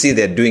sophisticated. You see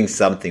they're doing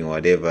something,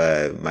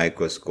 whatever,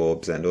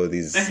 microscopes and all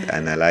these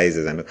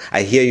analyzers. And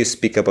I hear you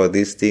speak about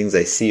these things.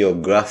 I see your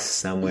graphs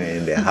somewhere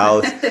in the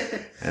house.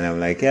 And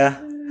I'm like,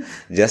 yeah,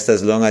 just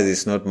as long as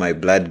it's not my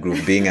blood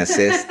group being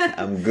assessed,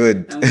 I'm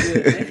good.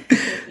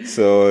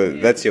 So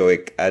that's your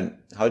work. And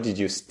how did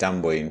you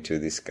stumble into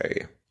this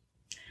career?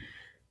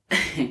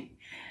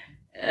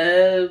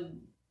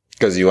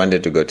 Because you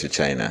wanted to go to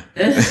China.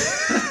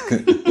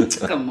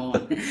 Come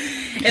on.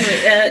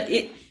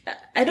 Anyway,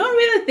 I don't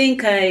really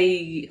think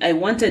I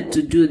wanted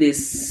to do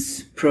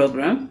this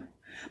program,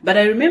 but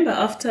I remember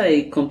after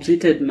I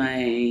completed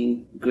my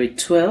grade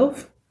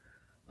 12,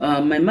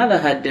 my mother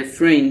had a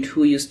friend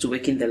who used to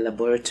work in the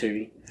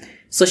laboratory.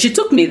 So she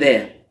took me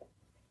there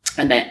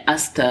and I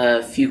asked her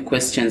a few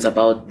questions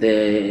about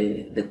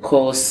the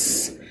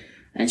course,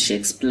 and she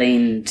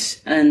explained,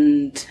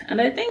 and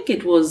I think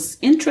it was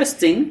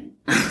interesting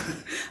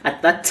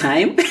at that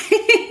time.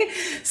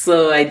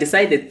 So I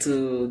decided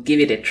to give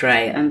it a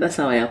try, and that's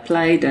how I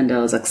applied and I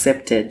was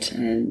accepted,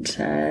 and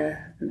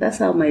that's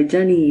how my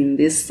journey in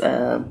this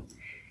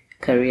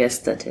career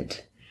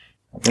started.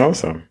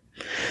 Awesome.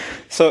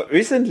 So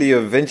recently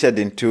you ventured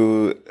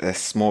into a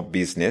small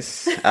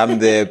business. I'm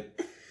the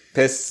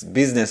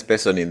business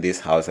person in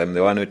this house. I'm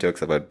the one who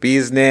talks about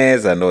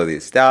business and all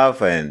this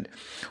stuff, and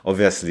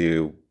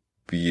obviously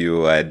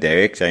you are a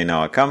director in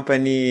our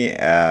company,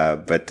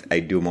 but I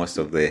do most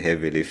of the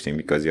heavy lifting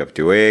because you have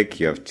to work,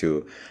 you have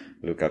to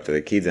look after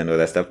the kids and all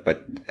that stuff.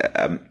 But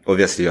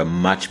obviously you're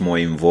much more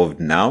involved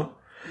now.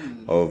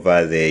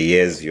 Over the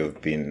years,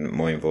 you've been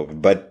more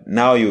involved. But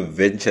now you've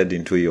ventured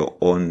into your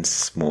own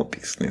small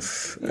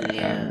business.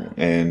 Yeah.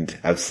 And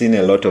I've seen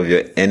a lot of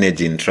your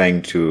energy in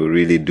trying to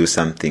really do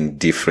something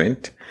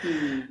different.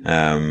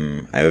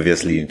 I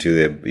obviously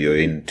you're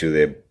into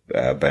the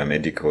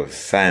biomedical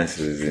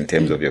sciences in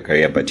terms of your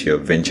career, but you're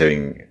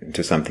venturing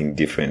into something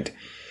different.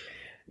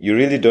 You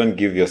really don't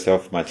give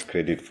yourself much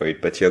credit for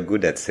it, but you're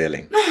good at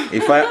selling.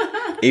 If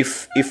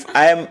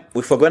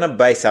we're gonna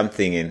buy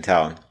something in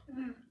town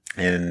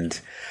and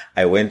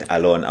I went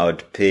alone, I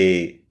would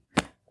pay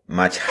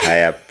much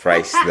higher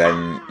price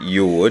than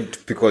you would,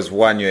 because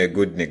one, you're a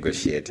good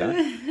negotiator.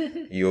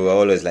 You are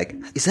always like,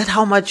 is that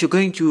how much you're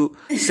going to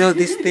sell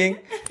this thing?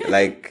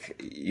 Like,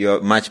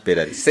 you're much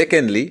better.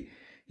 Secondly,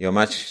 you're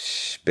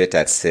much better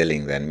at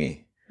selling than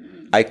me.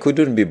 I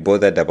couldn't be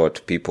bothered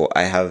about people.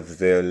 I have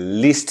the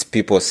least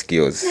people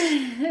skills.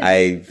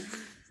 I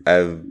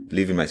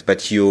live in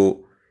but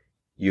you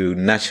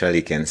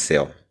naturally can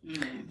sell.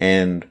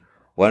 And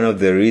one of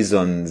the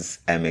reasons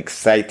I'm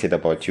excited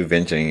about you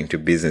venturing into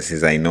business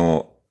is I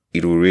know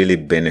it will really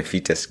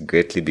benefit us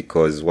greatly,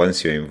 because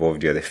once you're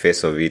involved, you're the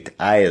face of it.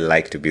 I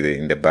like to be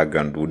in the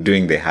background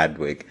doing the hard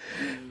work.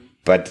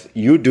 But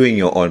you doing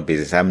your own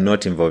business, I'm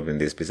not involved in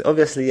this business.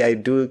 Obviously, I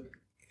do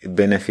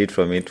benefit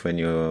from it when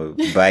you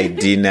buy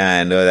dinner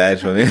and all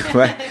that from it.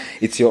 But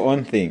it's your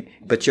own thing.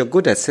 But you're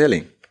good at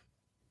selling.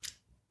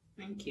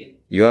 Thank you.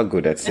 You are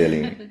good at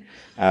selling.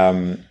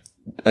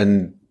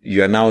 And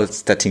you are now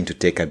starting to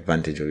take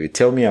advantage of it.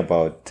 Tell me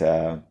about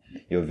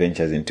your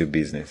ventures into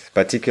business.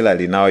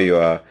 Particularly now you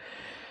are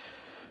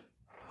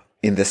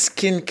in the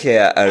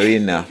skincare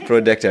arena,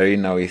 product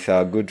arena, with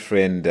our good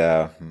friend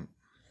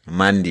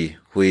Mandy,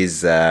 who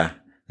is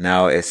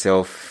now a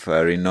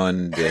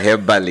self-renowned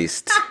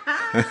herbalist.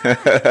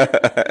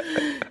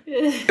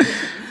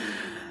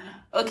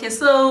 Okay,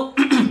 so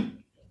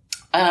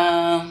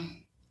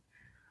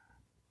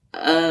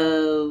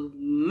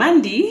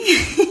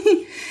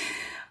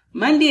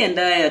Mandy and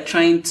I are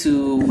trying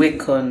to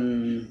work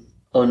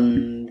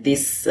on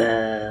this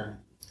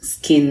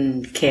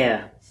skin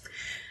care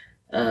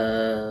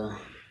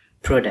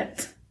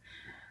product.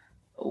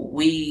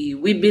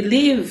 We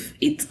believe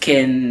we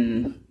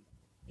can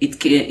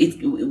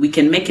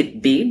make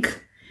it big,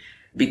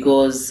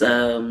 because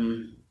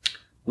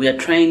we are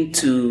trying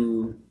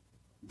to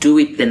do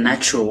it the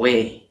natural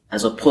way,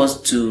 as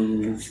opposed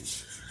to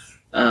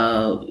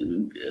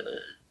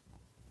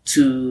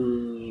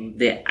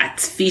the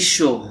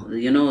artificial.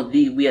 We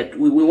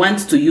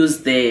want to use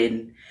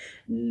the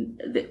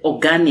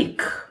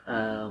organic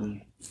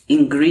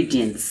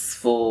ingredients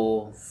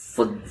for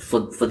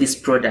this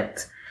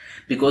product,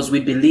 because we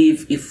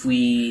believe if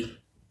we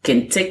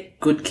can take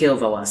good care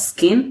of our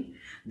skin,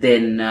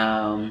 then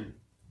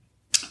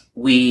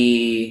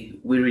we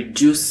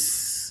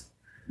reduce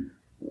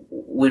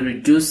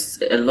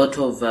a lot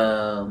of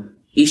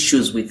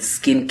issues with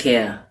skin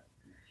care.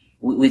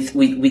 With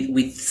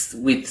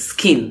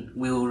skin,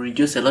 we will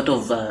reduce a lot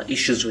of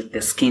issues with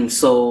the skin.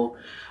 So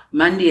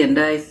Mandy and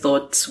I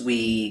thought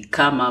we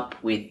come up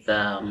with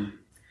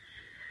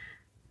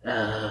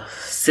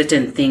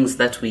certain things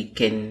that we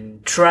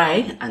can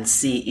try and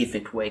see if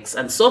it works.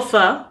 And so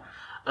far,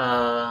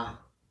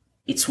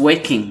 it's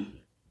working.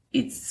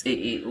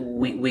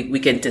 We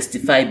can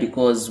testify,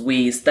 because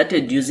we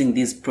started using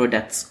these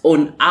products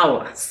on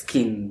our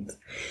skin.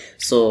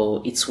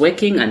 So it's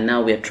working, and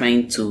now we're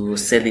trying to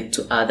sell it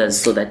to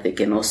others so that they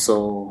can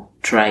also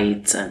try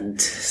it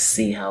and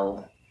see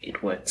how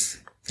it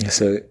works.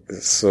 So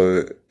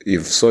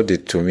you've sold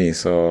it to me,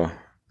 so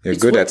you're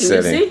good at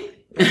selling.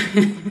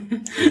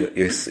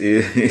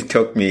 You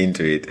talked me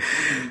into it.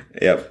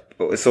 Yeah.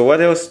 So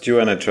what else do you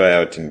want to try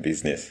out in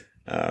business?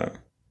 I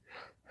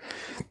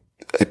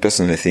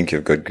personally think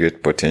you've got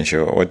great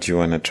potential. What do you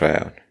want to try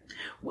out?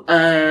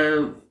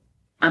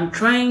 I'm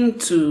trying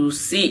to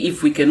see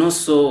if we can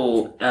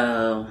also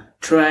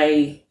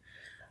try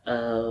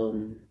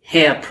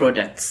hair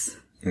products.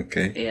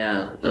 Okay.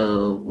 Yeah,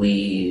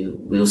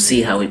 we'll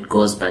see how it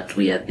goes, but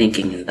we are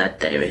thinking in that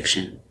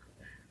direction.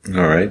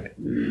 All right.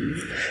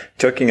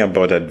 Talking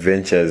about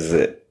adventures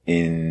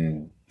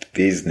in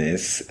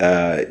business,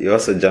 you're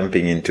also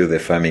jumping into the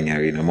farming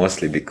arena,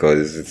 mostly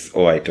because it's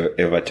all I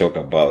ever talk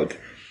about.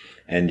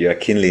 And you are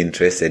keenly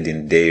interested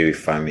in dairy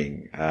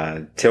farming.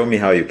 Tell me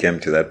how you came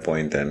to that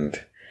point and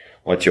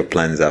what your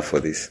plans are for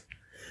this.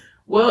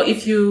 Well,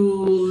 if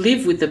you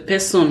live with a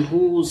person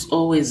who's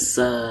always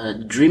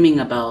dreaming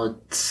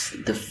about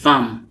the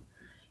farm,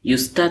 you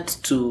start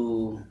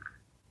to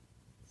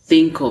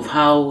think of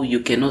how you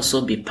can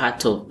also be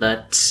part of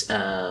that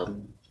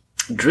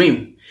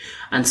dream.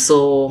 And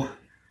so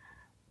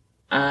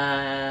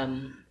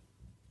I've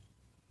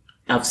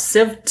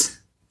saved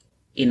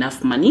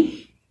enough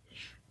money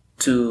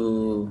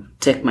to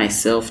take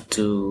myself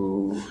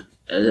to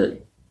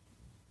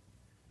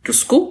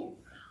school.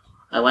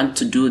 I want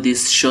to do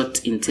this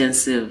short,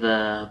 intensive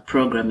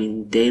program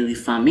in dairy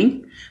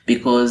farming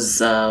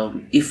because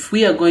if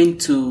we are going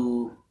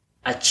to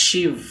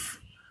achieve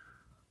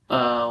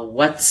to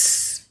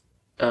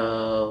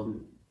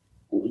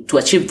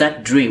achieve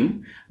that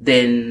dream,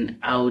 then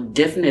I would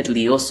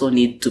definitely also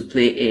need to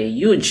play a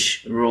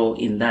huge role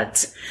in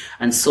that.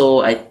 And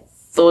so I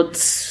thought,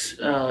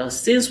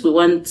 since we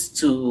want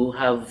to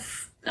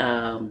have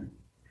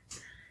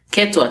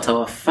cattle at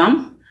our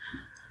farm,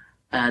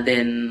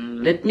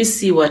 then let me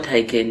see what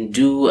I can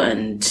do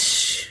and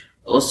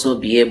also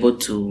be able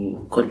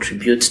to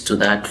contribute to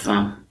that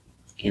farm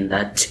in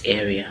that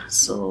area.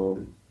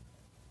 So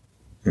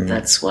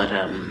that's what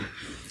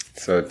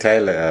So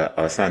Tyler,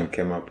 our son,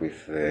 came up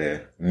with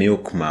the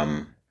milk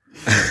mom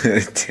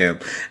term.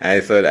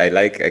 I thought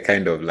I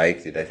kind of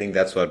liked it. I think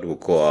that's what we'll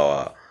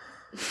call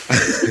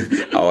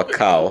our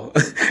cow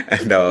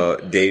and our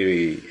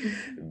dairy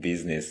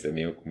business, the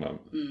milk mom.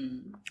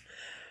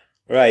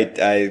 Right.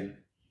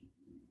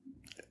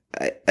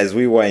 As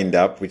we wind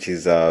up, which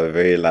is our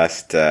very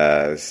last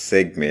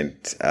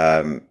segment,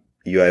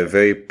 you are a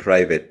very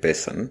private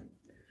person,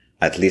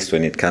 at least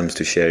when it comes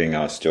to sharing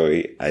our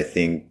story. I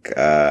think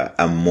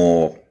I'm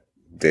more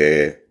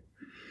the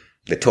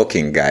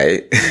talking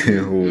guy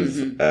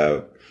who's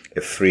a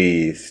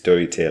free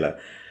storyteller.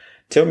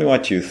 Tell me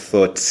what you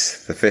thought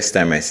the first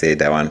time I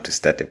said I want to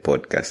start a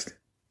podcast.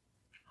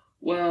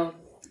 Well,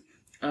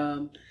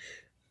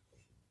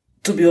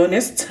 to be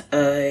honest,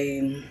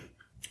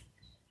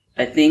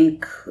 I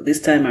think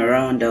this time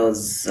around I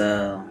was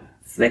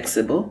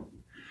flexible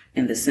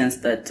in the sense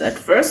that at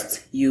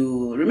first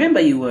you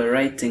were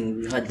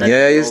writing. You had that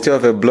I used to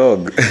have a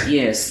blog.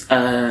 Yes,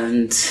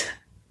 and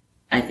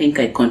I think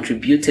I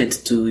contributed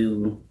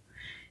to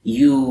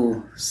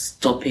you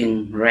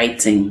stopping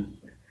writing.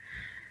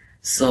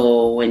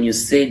 So when you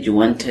said you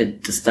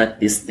wanted to start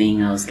this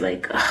thing, I was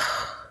like,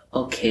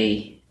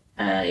 okay.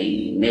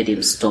 I made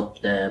him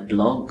stop the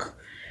blog.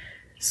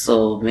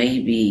 So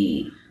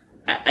maybe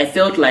I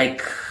felt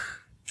like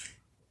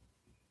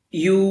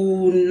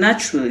you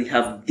naturally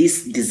have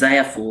this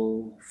desire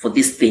for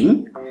this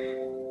thing.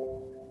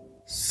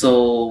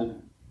 So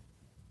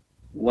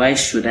why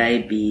should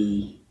I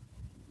be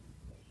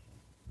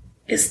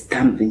a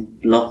stumbling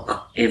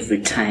block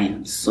every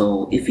time?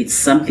 So if it's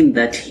something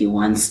that he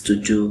wants to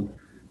do,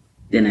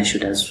 then I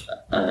should as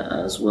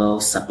well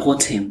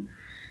support him.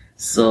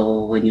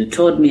 So when you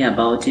told me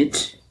about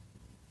it,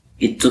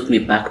 it took me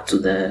back to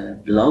the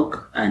blog,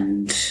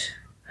 and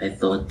I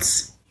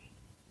thought,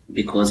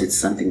 because it's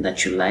something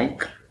that you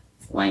like,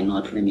 why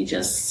not? Let me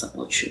just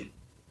support you.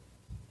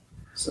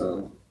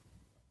 So.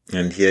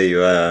 And here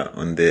you are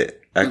on the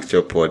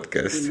actual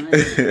podcast,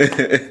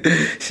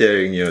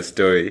 sharing your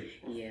story.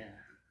 Yeah.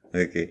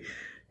 Okay.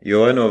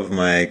 You're one of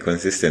my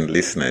consistent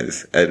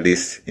listeners, at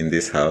least in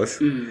this house.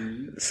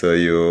 So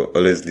you're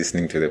always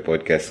listening to the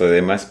podcast. So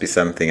there must be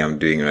something I'm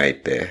doing right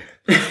there.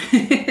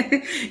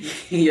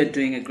 You're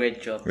doing a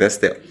great job. That's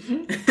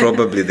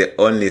probably the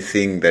only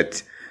thing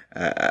that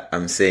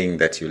I'm saying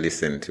that you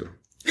listen to.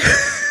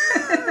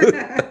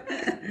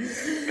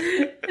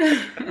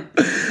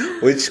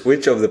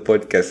 Which of the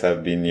podcasts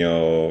have been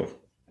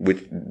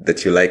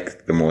that you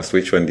like the most?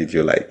 Which one did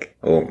you like?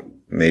 Or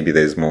maybe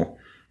there's more.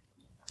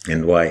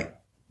 And why?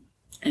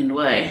 And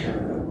why?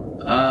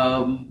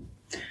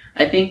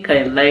 I think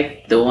I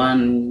liked the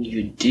one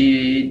you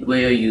did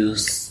where you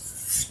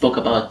spoke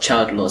about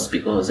child loss,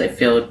 because I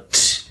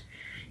felt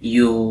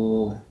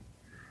you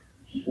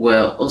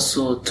were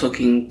also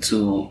talking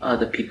to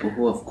other people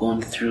who have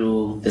gone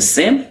through the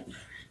same,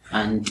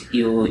 and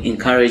you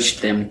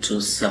encouraged them to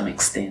some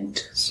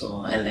extent.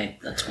 So I like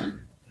that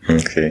one.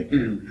 Okay.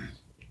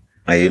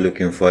 Are you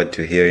looking forward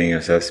to hearing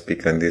yourself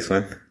speak on this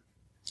one?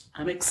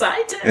 I'm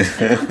excited. I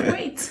can't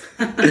wait.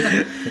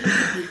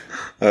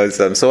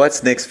 Awesome. So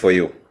what's next for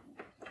you?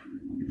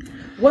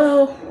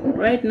 Well,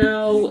 right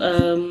now,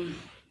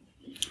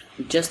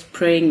 just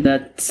praying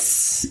that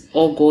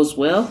all goes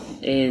well,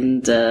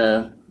 and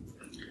I'm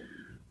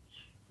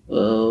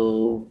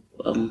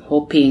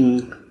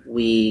hoping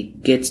we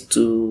get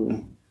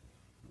to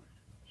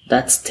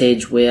that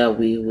stage where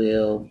we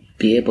will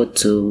be able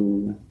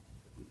to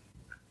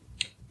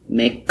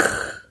make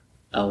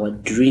our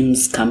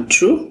dreams come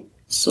true.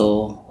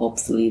 So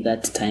hopefully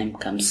that time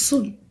comes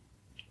soon.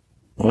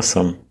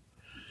 Awesome.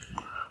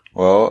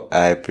 Well,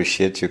 I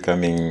appreciate you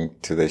coming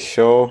to the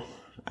show.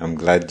 I'm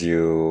glad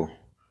you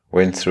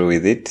went through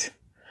with it.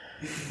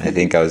 I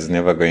think I was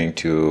never going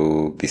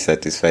to be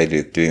satisfied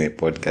with doing a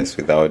podcast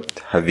without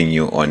having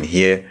you on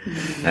here.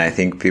 And I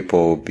think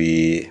people will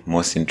be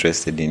most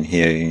interested in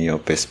hearing your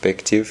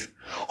perspective.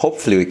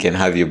 Hopefully we can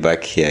have you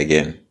back here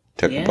again,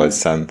 talk about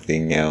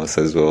something else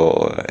as well,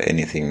 or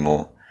anything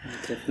more.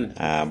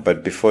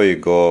 But before you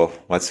go,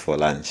 what's for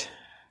lunch?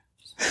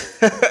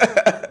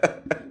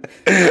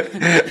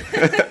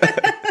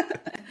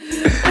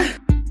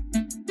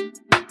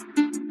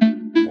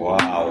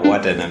 Wow,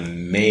 what an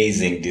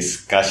amazing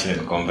discussion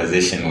and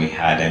conversation we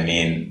had. I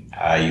mean,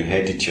 you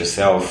heard it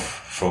yourself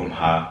from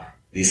her.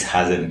 This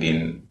hasn't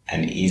been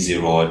an easy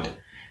road,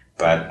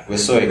 but we're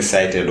so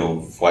excited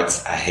of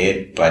what's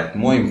ahead. But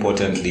more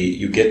importantly,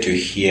 you get to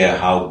hear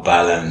how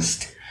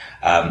balanced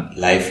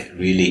life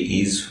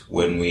really is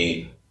when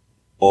we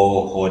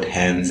all hold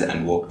hands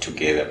and work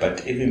together.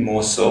 But even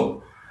more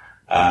so,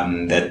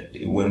 that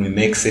when we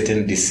make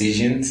certain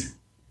decisions,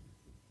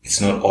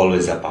 it's not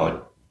always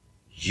about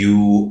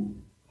you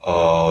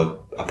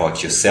or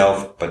about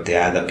yourself, but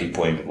there are other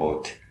people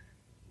involved.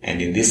 And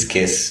in this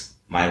case,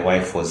 my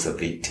wife was a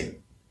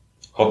victim.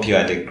 Hope you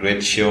had a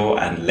great show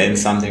and learned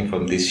something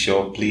from this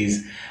show.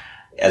 Please,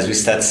 as we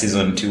start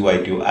season 2,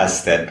 I do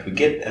ask that we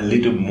get a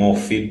little more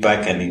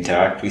feedback and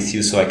interact with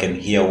you so I can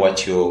hear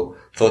what your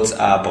thoughts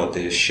are about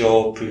the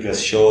show,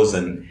 previous shows,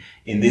 and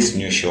in this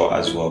new show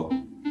as well.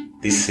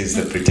 This is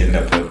the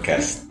Pretender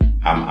Podcast.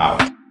 I'm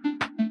out.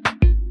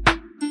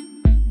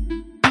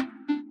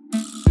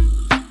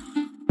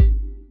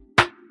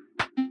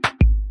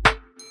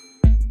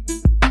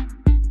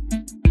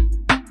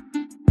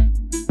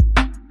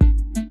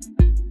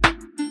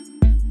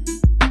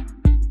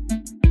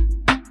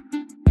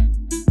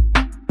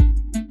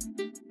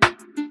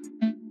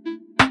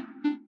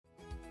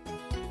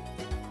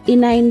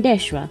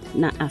 Inaendeshwa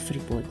na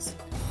Afriboards.